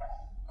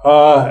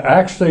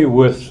 Actually,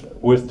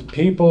 with the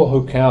people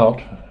who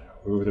count,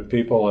 who were the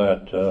people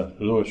at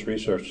Lewis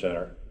Research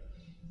Center,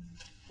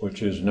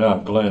 which is now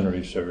Glenn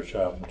Research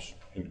out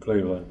in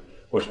Cleveland,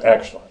 was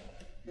excellent.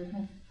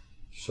 Mm-hmm.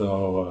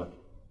 So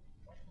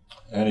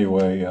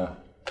anyway,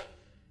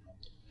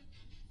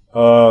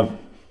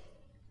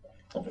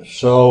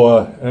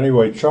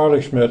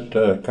 Charlie Schmidt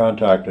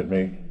contacted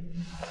me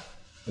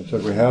and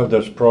said, we have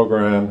this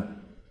program.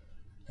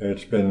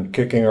 It's been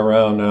kicking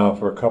around now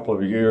for a couple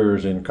of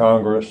years in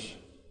Congress.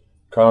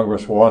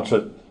 Congress wants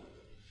it.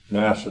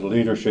 NASA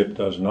leadership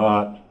does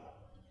not.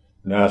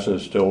 NASA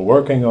is still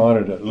working on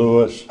it at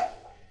Lewis.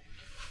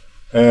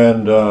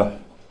 And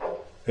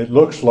it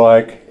looks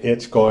like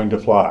it's going to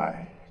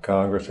fly.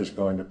 Congress is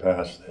going to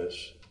pass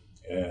this.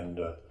 And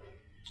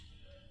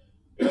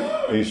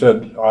he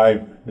said,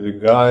 the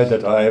guy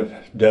that I've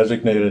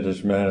designated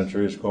as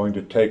manager is going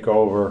to take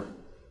over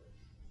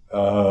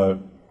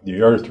the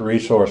Earth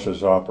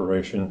Resources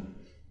operation,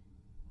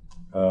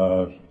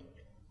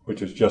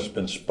 which has just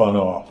been spun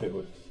off. It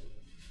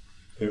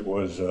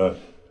was a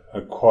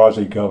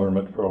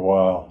quasi-government for a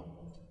while.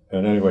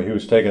 And anyway, he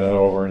was taking that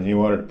over and he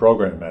wanted a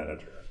program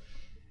manager.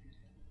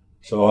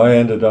 So I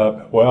ended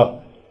up,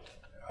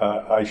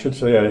 I should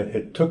say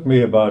it took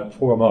me about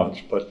 4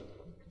 months, but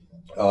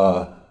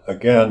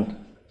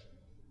again,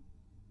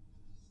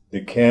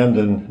 the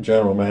Camden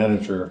general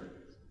manager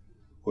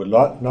would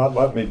not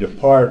let me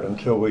depart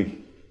until we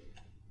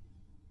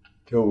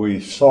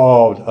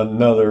solved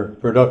another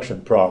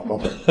production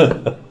problem,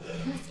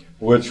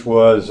 which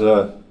was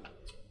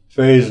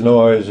phase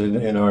noise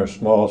in our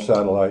small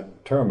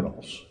satellite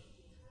terminals.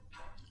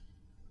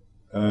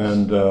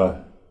 And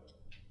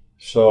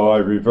so I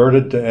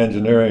reverted to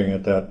engineering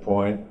at that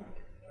point,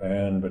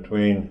 and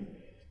between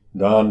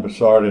Don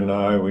Bassard and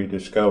I, we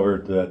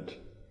discovered that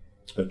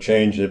a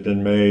change had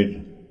been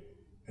made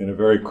in a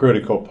very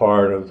critical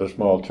part of the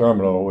small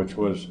terminal, which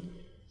was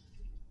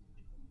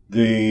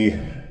the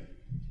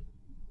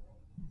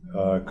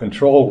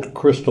controlled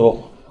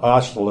crystal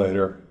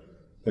oscillator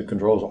that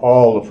controls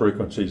all the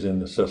frequencies in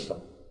the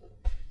system.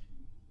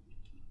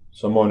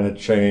 Someone had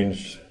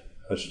changed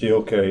a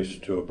steel case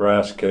to a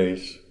brass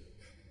case,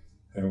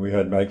 and we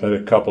had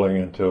magnetic coupling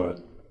into it.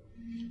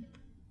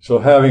 So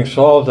having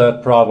solved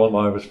that problem,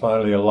 I was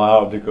finally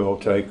allowed to go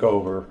take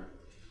over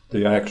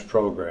the AX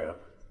program.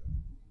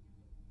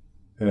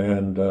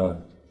 And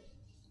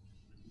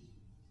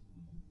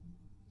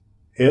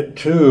it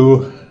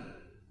too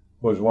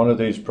was one of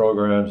these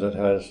programs that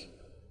has,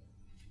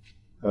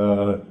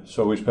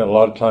 so we spent a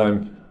lot of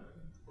time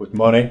with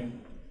money,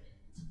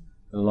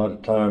 and a lot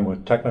of time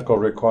with technical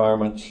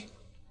requirements,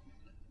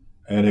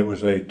 and it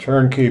was a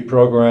turnkey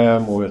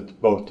program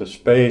with both the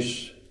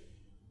space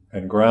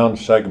and ground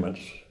segments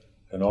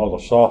and all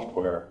the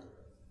software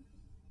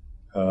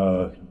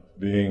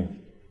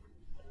being,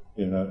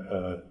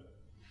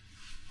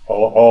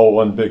 all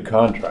one big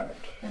contract.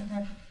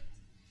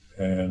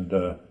 Mm-hmm.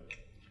 And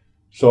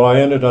so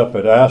I ended up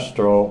at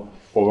Astro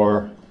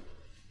for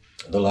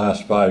the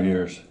last 5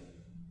 years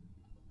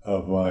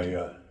of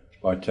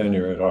my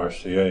tenure at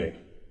RCA.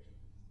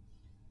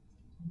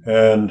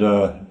 And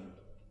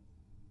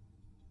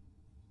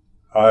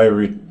I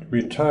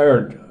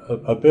retired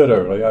a bit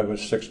early. I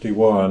was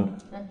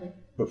 61 mm-hmm.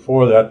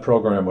 before that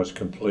program was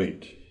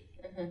complete.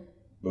 Mm-hmm.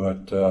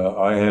 But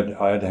I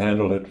had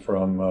handled it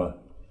for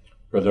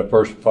the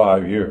first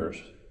 5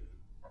 years,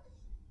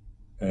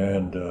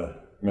 and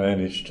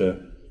managed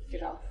to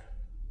get off.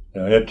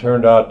 It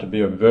turned out to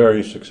be a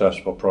very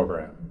successful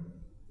program,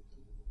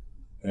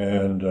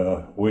 and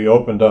we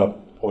opened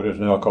up what is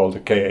now called the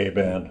Ka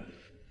band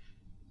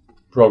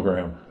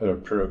program,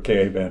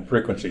 Ka band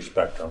frequency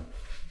spectrum,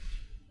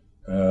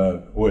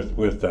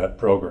 with that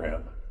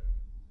program.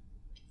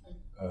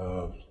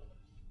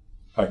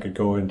 I could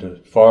go into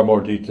far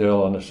more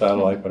detail on the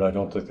satellite, but I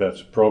don't think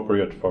that's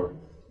appropriate for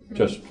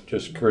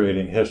just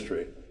creating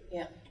history.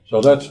 Yeah.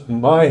 So that's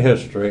my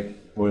history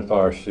with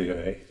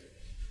RCA.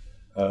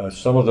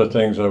 Some of the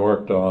things I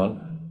worked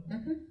on.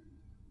 Mm-hmm.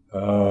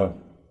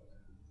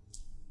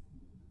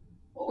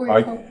 What were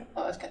your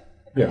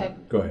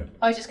Go ahead.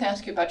 I was just going to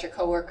ask you about your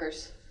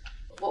coworkers.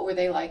 What were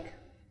they like?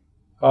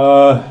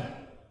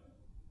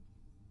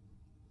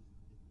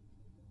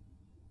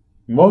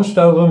 Most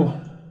of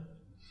them,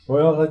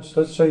 well,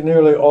 let's say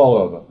nearly all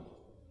of them,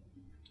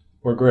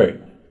 were great.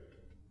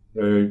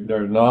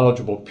 They're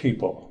knowledgeable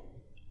people.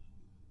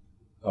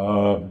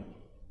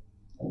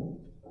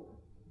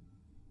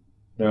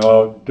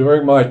 Now,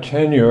 during my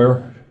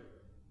tenure,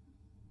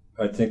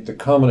 I think the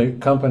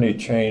company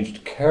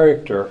changed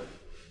character.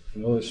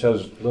 This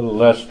has a little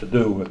less to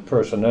do with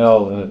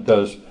personnel than it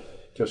does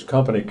just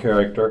company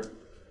character.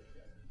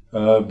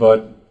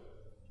 But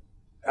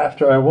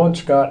after I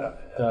once got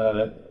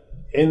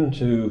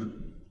into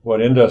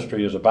what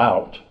industry is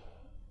about,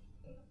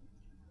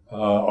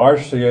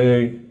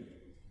 RCA,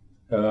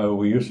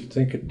 we used to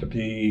think it to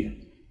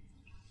be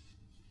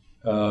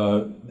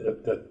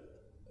that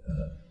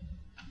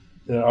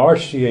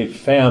RCA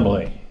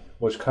family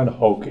was kind of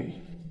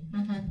hokey.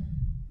 Mm-hmm.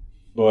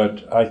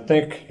 But I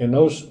think in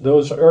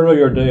those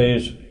earlier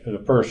days,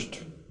 the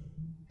first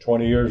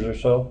 20 years or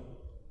so,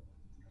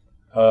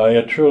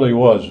 it truly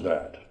was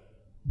that.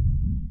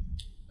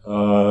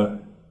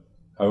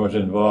 I was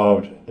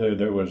involved,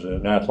 there was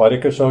an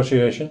athletic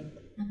association.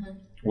 Mm-hmm.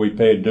 We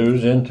paid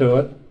dues into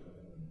it.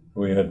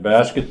 We had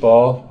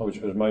basketball,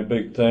 which was my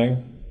big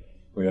thing.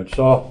 We had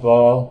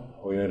softball.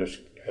 We had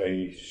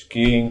a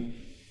skiing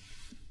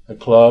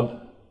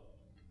club.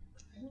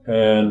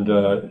 And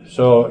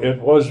so it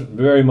was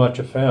very much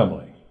a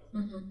family.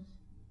 Mm-hmm.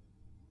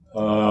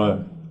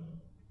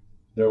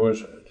 There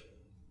was,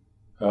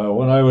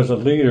 when I was a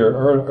leader,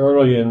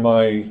 early in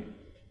my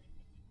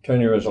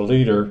tenure as a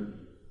leader,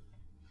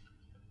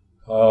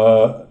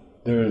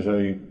 there's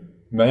a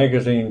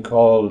magazine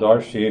called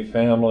RCA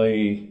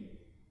Family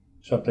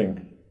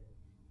something.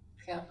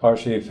 Yeah.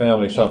 RCA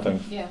Family something.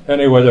 Yeah.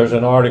 Anyway, there's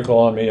an article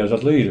on me as a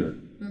leader.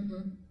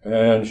 Mm-hmm.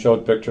 And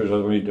showed pictures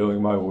of me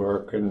doing my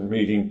work and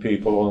meeting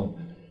people,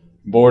 and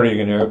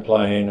boarding an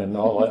airplane and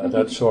all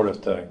that sort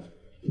of thing.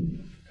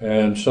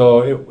 And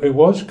so it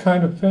was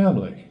kind of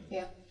family.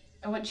 Yeah.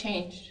 And what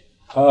changed?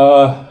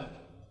 I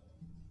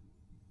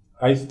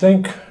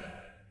think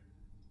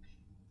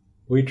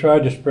we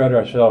tried to spread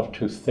ourselves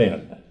too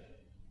thin.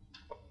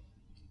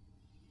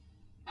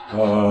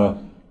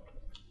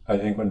 I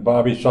think when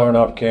Bobby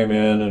Sarnoff came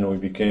in and we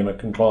became a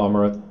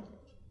conglomerate,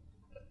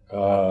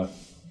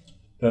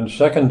 then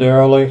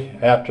secondarily,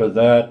 after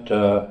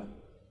that,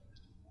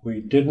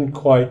 we didn't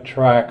quite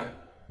track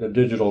the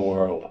digital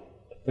world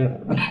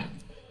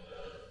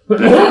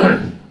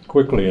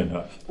quickly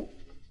enough.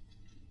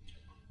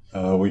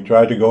 We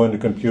tried to go into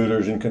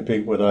computers and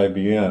compete with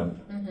IBM.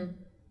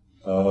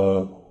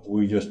 Mm-hmm.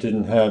 We just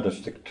didn't have the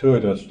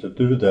stick-to-itiveness to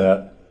do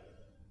that,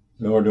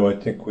 nor do I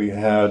think we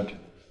had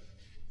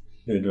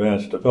the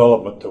advanced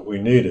development that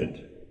we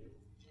needed.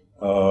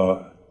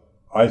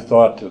 I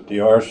thought that the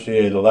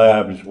RCA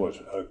Labs was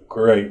a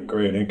great,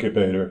 great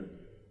incubator,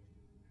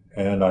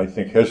 and I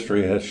think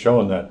history has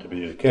shown that to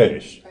be the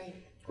case,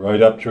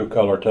 right up through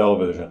color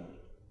television.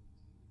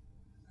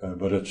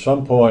 But at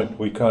some point,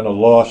 we kind of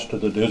lost to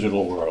the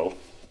digital world,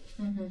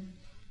 mm-hmm.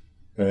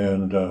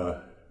 and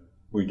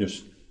we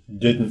just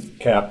didn't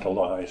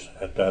capitalize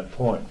at that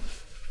point.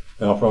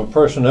 Now, from a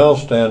personnel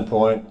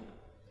standpoint,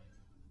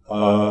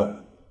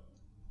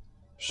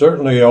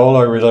 certainly all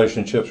our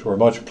relationships were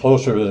much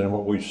closer than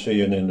what we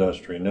see in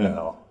industry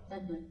now,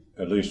 mm-hmm.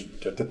 at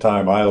least at the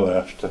time I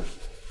left,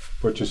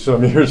 which is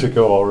some years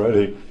ago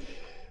already.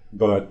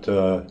 But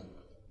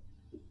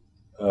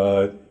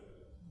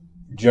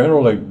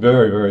generally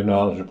very, very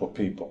knowledgeable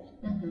people.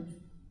 Mm-hmm.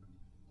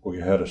 We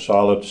had a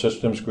solid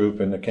systems group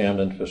in the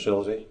Camden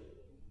facility.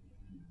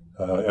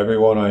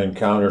 Everyone I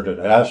encountered at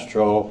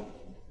Astro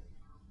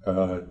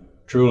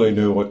truly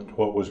knew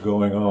what was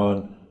going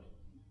on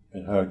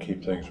and how to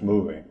keep things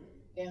moving.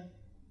 Yeah.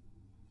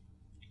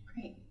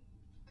 Great.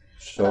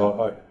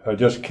 So I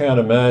just can't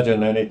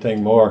imagine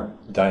anything more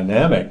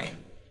dynamic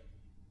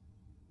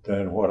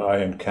than what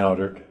I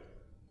encountered.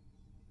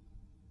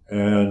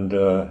 And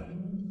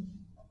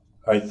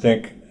I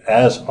think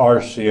as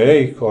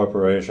RCA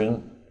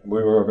Corporation,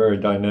 we were a very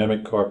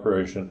dynamic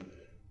corporation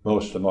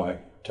most of my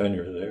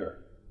tenure there.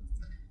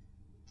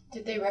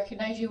 Did they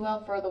recognize you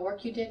well for the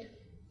work you did?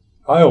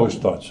 I always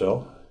thought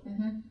so.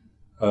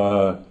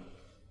 Mm-hmm.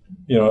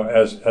 You know,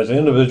 as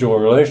individual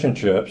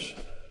relationships,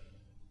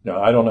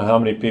 now I don't know how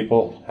many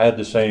people had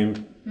the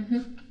same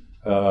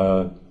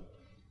mm-hmm.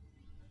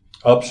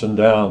 Ups and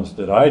downs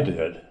that I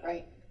did.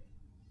 Right.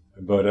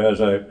 But as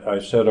I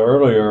said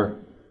earlier,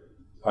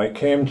 I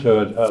came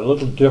to a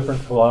little different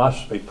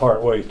philosophy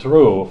partway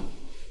through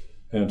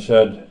and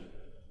said,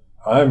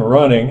 I'm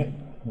running.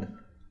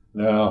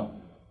 Now,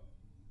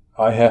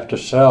 I have to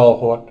sell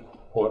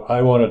what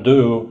I want to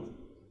do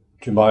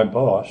to my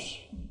boss.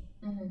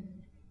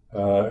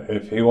 Mm-hmm.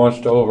 If he wants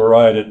to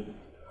override it,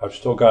 I've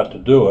still got to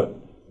do it,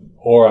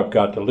 or I've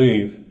got to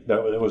leave.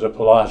 That was a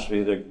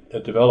philosophy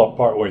that developed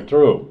partway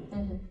through.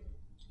 Mm-hmm.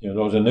 You know,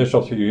 those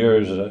initial few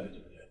years,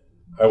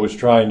 I was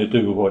trying to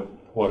do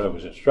what I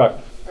was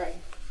instructed. Right.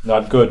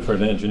 Not good for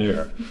an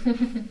engineer,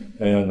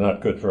 and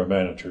not good for a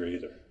manager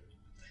either.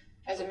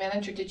 As a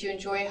manager, did you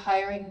enjoy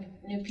hiring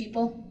new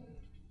people?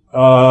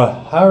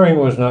 Hiring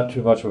was not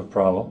too much of a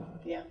problem.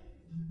 Yeah.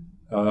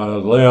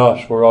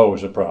 Layoffs were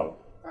always a problem.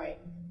 Right.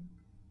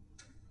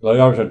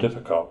 Layoffs are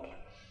difficult.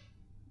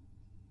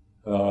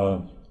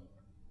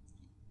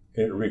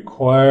 It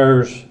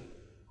requires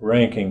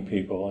ranking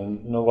people,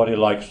 and nobody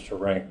likes to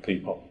rank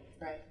people.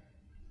 Right.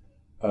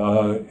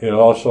 It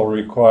also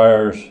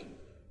requires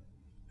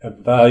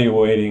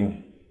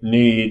evaluating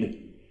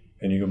need,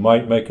 and you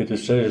might make a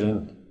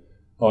decision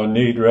on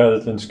need rather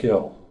than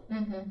skill.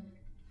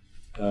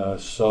 Mm-hmm.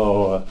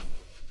 So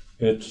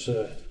it's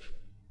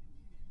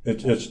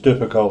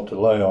difficult to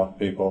lay off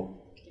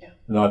people. Yeah.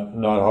 Not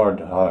hard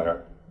to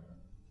hire.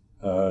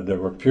 There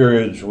were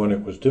periods when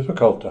it was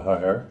difficult to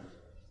hire.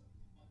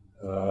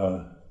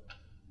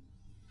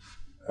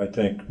 I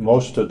think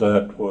most of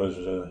that was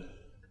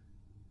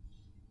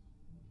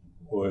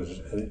was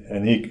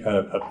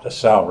a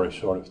salary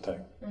sort of thing.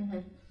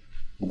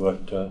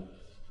 But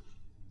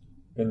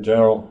in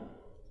general,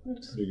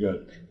 pretty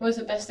good. What was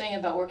the best thing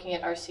about working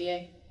at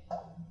RCA?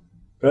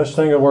 Best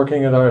thing of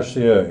working at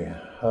RCA?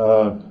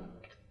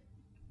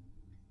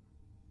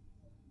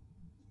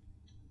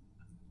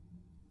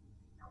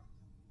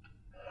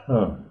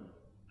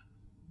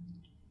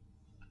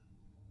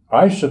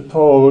 I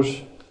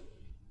suppose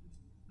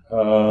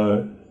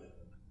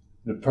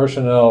the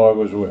personnel I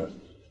was with.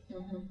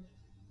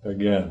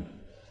 Again,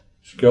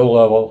 skill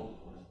level,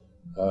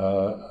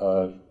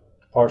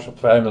 partial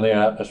family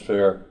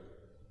atmosphere.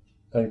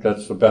 I think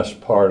that's the best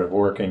part of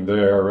working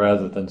there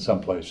rather than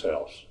someplace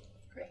else.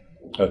 Great.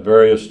 At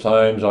various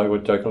times I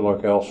would take a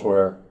look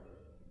elsewhere,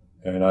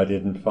 and I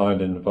didn't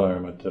find an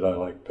environment that I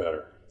liked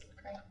better.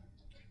 Great.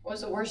 What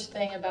was the worst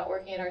thing about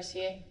working at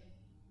RCA?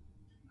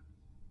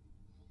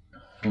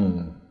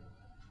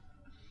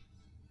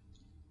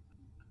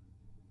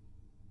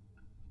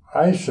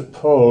 I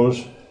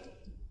suppose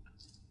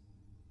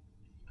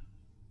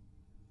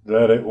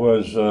that it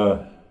was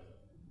the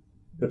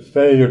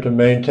failure to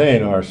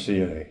maintain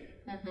RCA.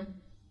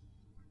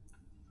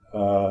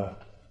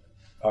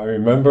 I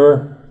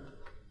remember,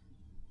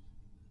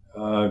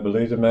 I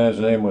believe the man's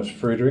name was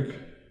Friedrich,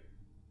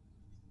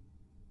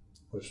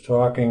 was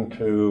talking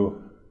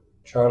to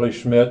Charlie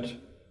Schmidt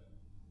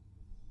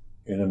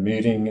in a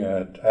meeting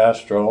at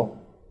Astro.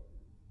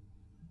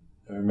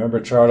 I remember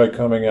Charlie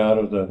coming out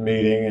of the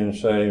meeting and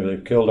saying,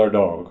 "They've killed our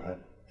dog."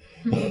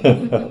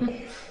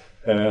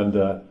 And,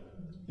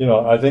 you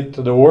know, I think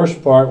the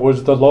worst part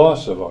was the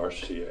loss of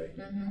RCA.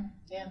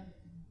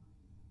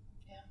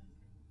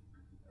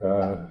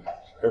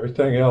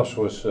 Everything else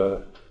was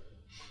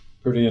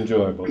pretty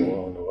enjoyable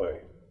along the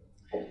way.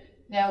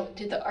 Now,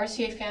 did the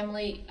RCA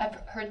family, I've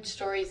heard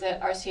stories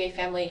that RCA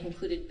family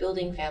included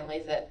building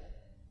families, that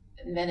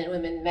men and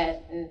women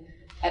met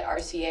at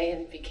RCA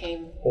and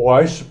became... Oh,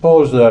 I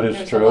suppose that is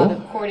true. There's a lot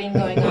of courting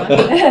going on.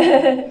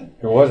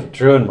 It wasn't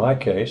true in my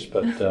case,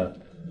 but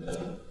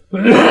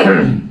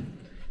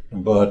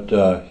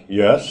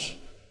yes.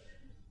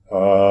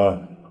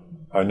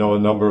 I know a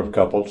number of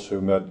couples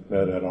who met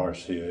at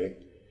RCA.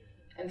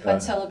 And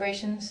fun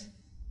celebrations?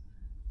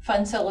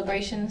 Fun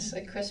celebrations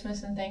at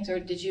Christmas and things, or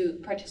did you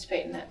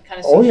participate in that kind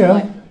of social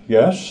life?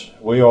 Yes.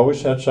 We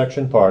always had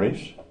section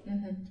parties.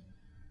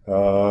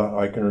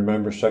 I can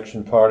remember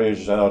section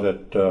parties out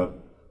at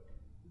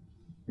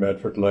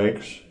Medford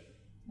Lakes.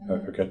 I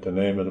forget the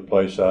name of the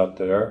place out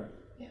there.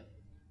 Yeah.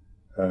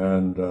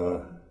 And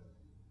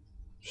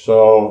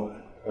so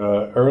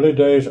early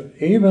days,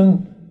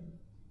 even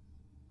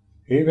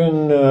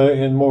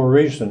in more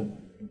recent,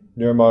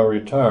 near my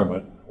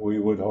retirement, we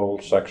would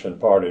hold section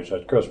parties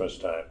at Christmas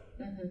time.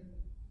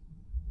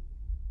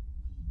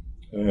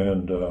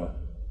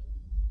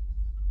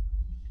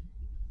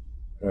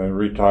 And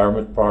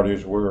retirement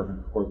parties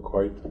were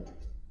quite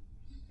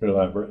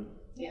elaborate.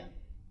 Yeah.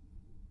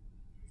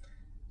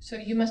 So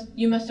you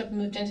must have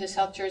moved into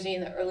South Jersey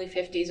in the early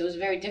 50s. It was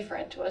very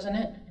different, wasn't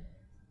it?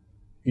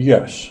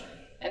 Yes.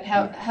 And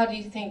how do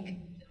you think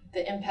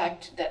the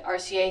impact that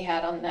RCA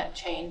had on that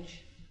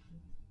change?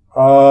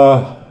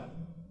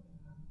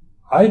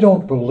 I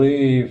don't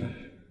believe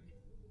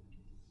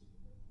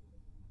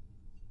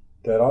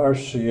that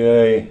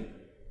RCA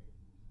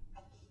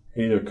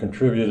either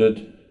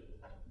contributed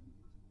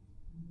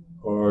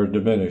or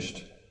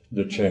diminished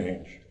the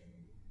change.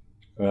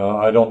 Now,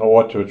 I don't know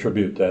what to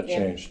attribute that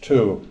change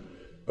to,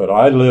 but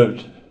I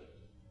lived,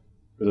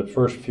 for the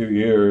first few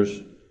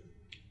years,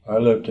 I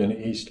lived in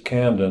East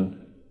Camden,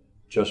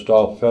 just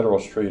off Federal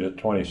Street at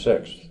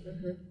 26th,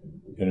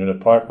 in an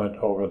apartment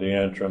over the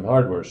Antrim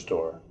hardware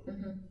store.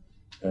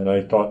 And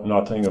I thought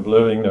nothing of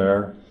living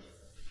there.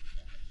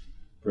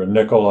 For a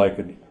nickel, I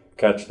could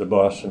catch the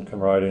bus and come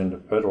right into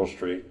Federal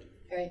Street.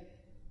 Right.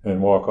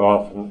 And walk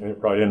off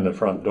and right in the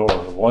front door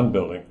of one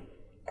building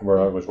where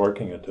I was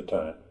working at the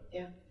time.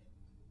 Yeah.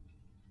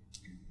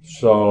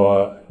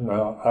 So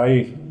now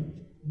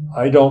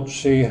I don't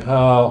see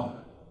how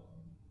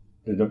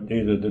either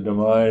the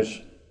demise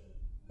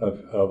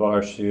of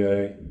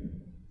RCA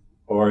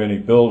or any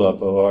buildup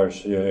of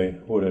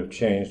RCA would have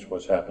changed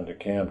what's happened to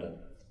Camden.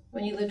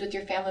 When you lived with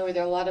your family, were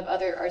there a lot of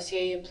other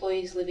RCA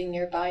employees living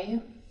nearby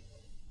you?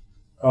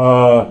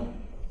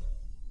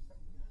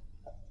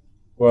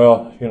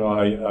 Well, you know,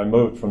 I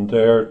moved from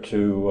there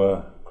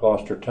to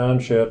Gloucester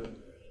Township.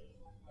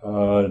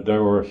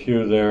 There were a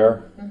few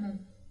there.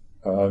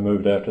 I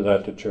moved after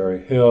that to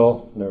Cherry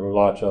Hill. There were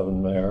lots of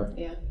them there.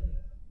 Yeah.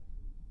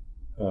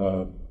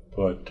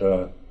 But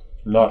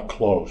not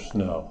close,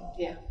 no.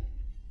 Yeah.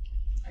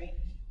 Right.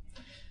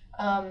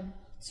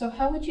 So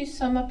how would you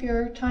sum up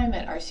your time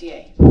at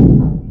RCA?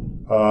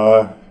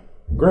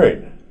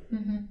 Great.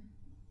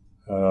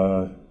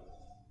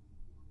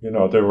 You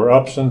know, there were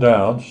ups and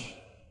downs,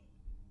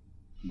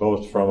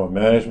 both from a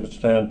management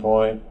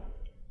standpoint,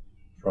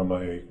 from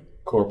a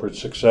corporate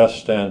success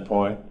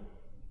standpoint,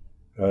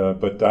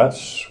 but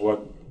that's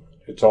what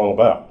it's all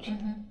about.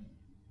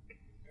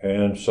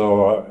 And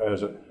so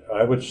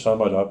I would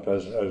sum it up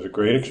as a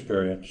great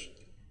experience,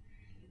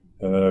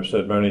 And then I've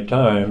said many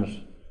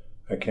times,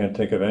 I can't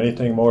think of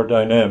anything more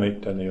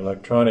dynamic than the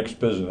electronics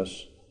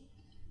business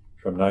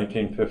from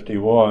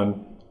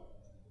 1951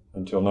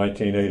 until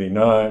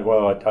 1989.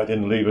 Well, I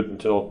didn't leave it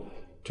until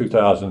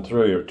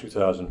 2003 or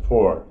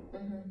 2004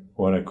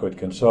 when I quit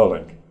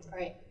consulting.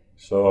 Right.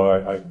 So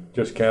I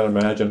just can't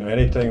imagine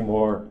anything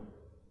more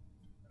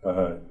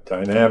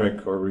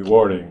dynamic or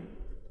rewarding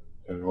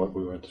than what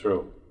we went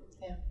through.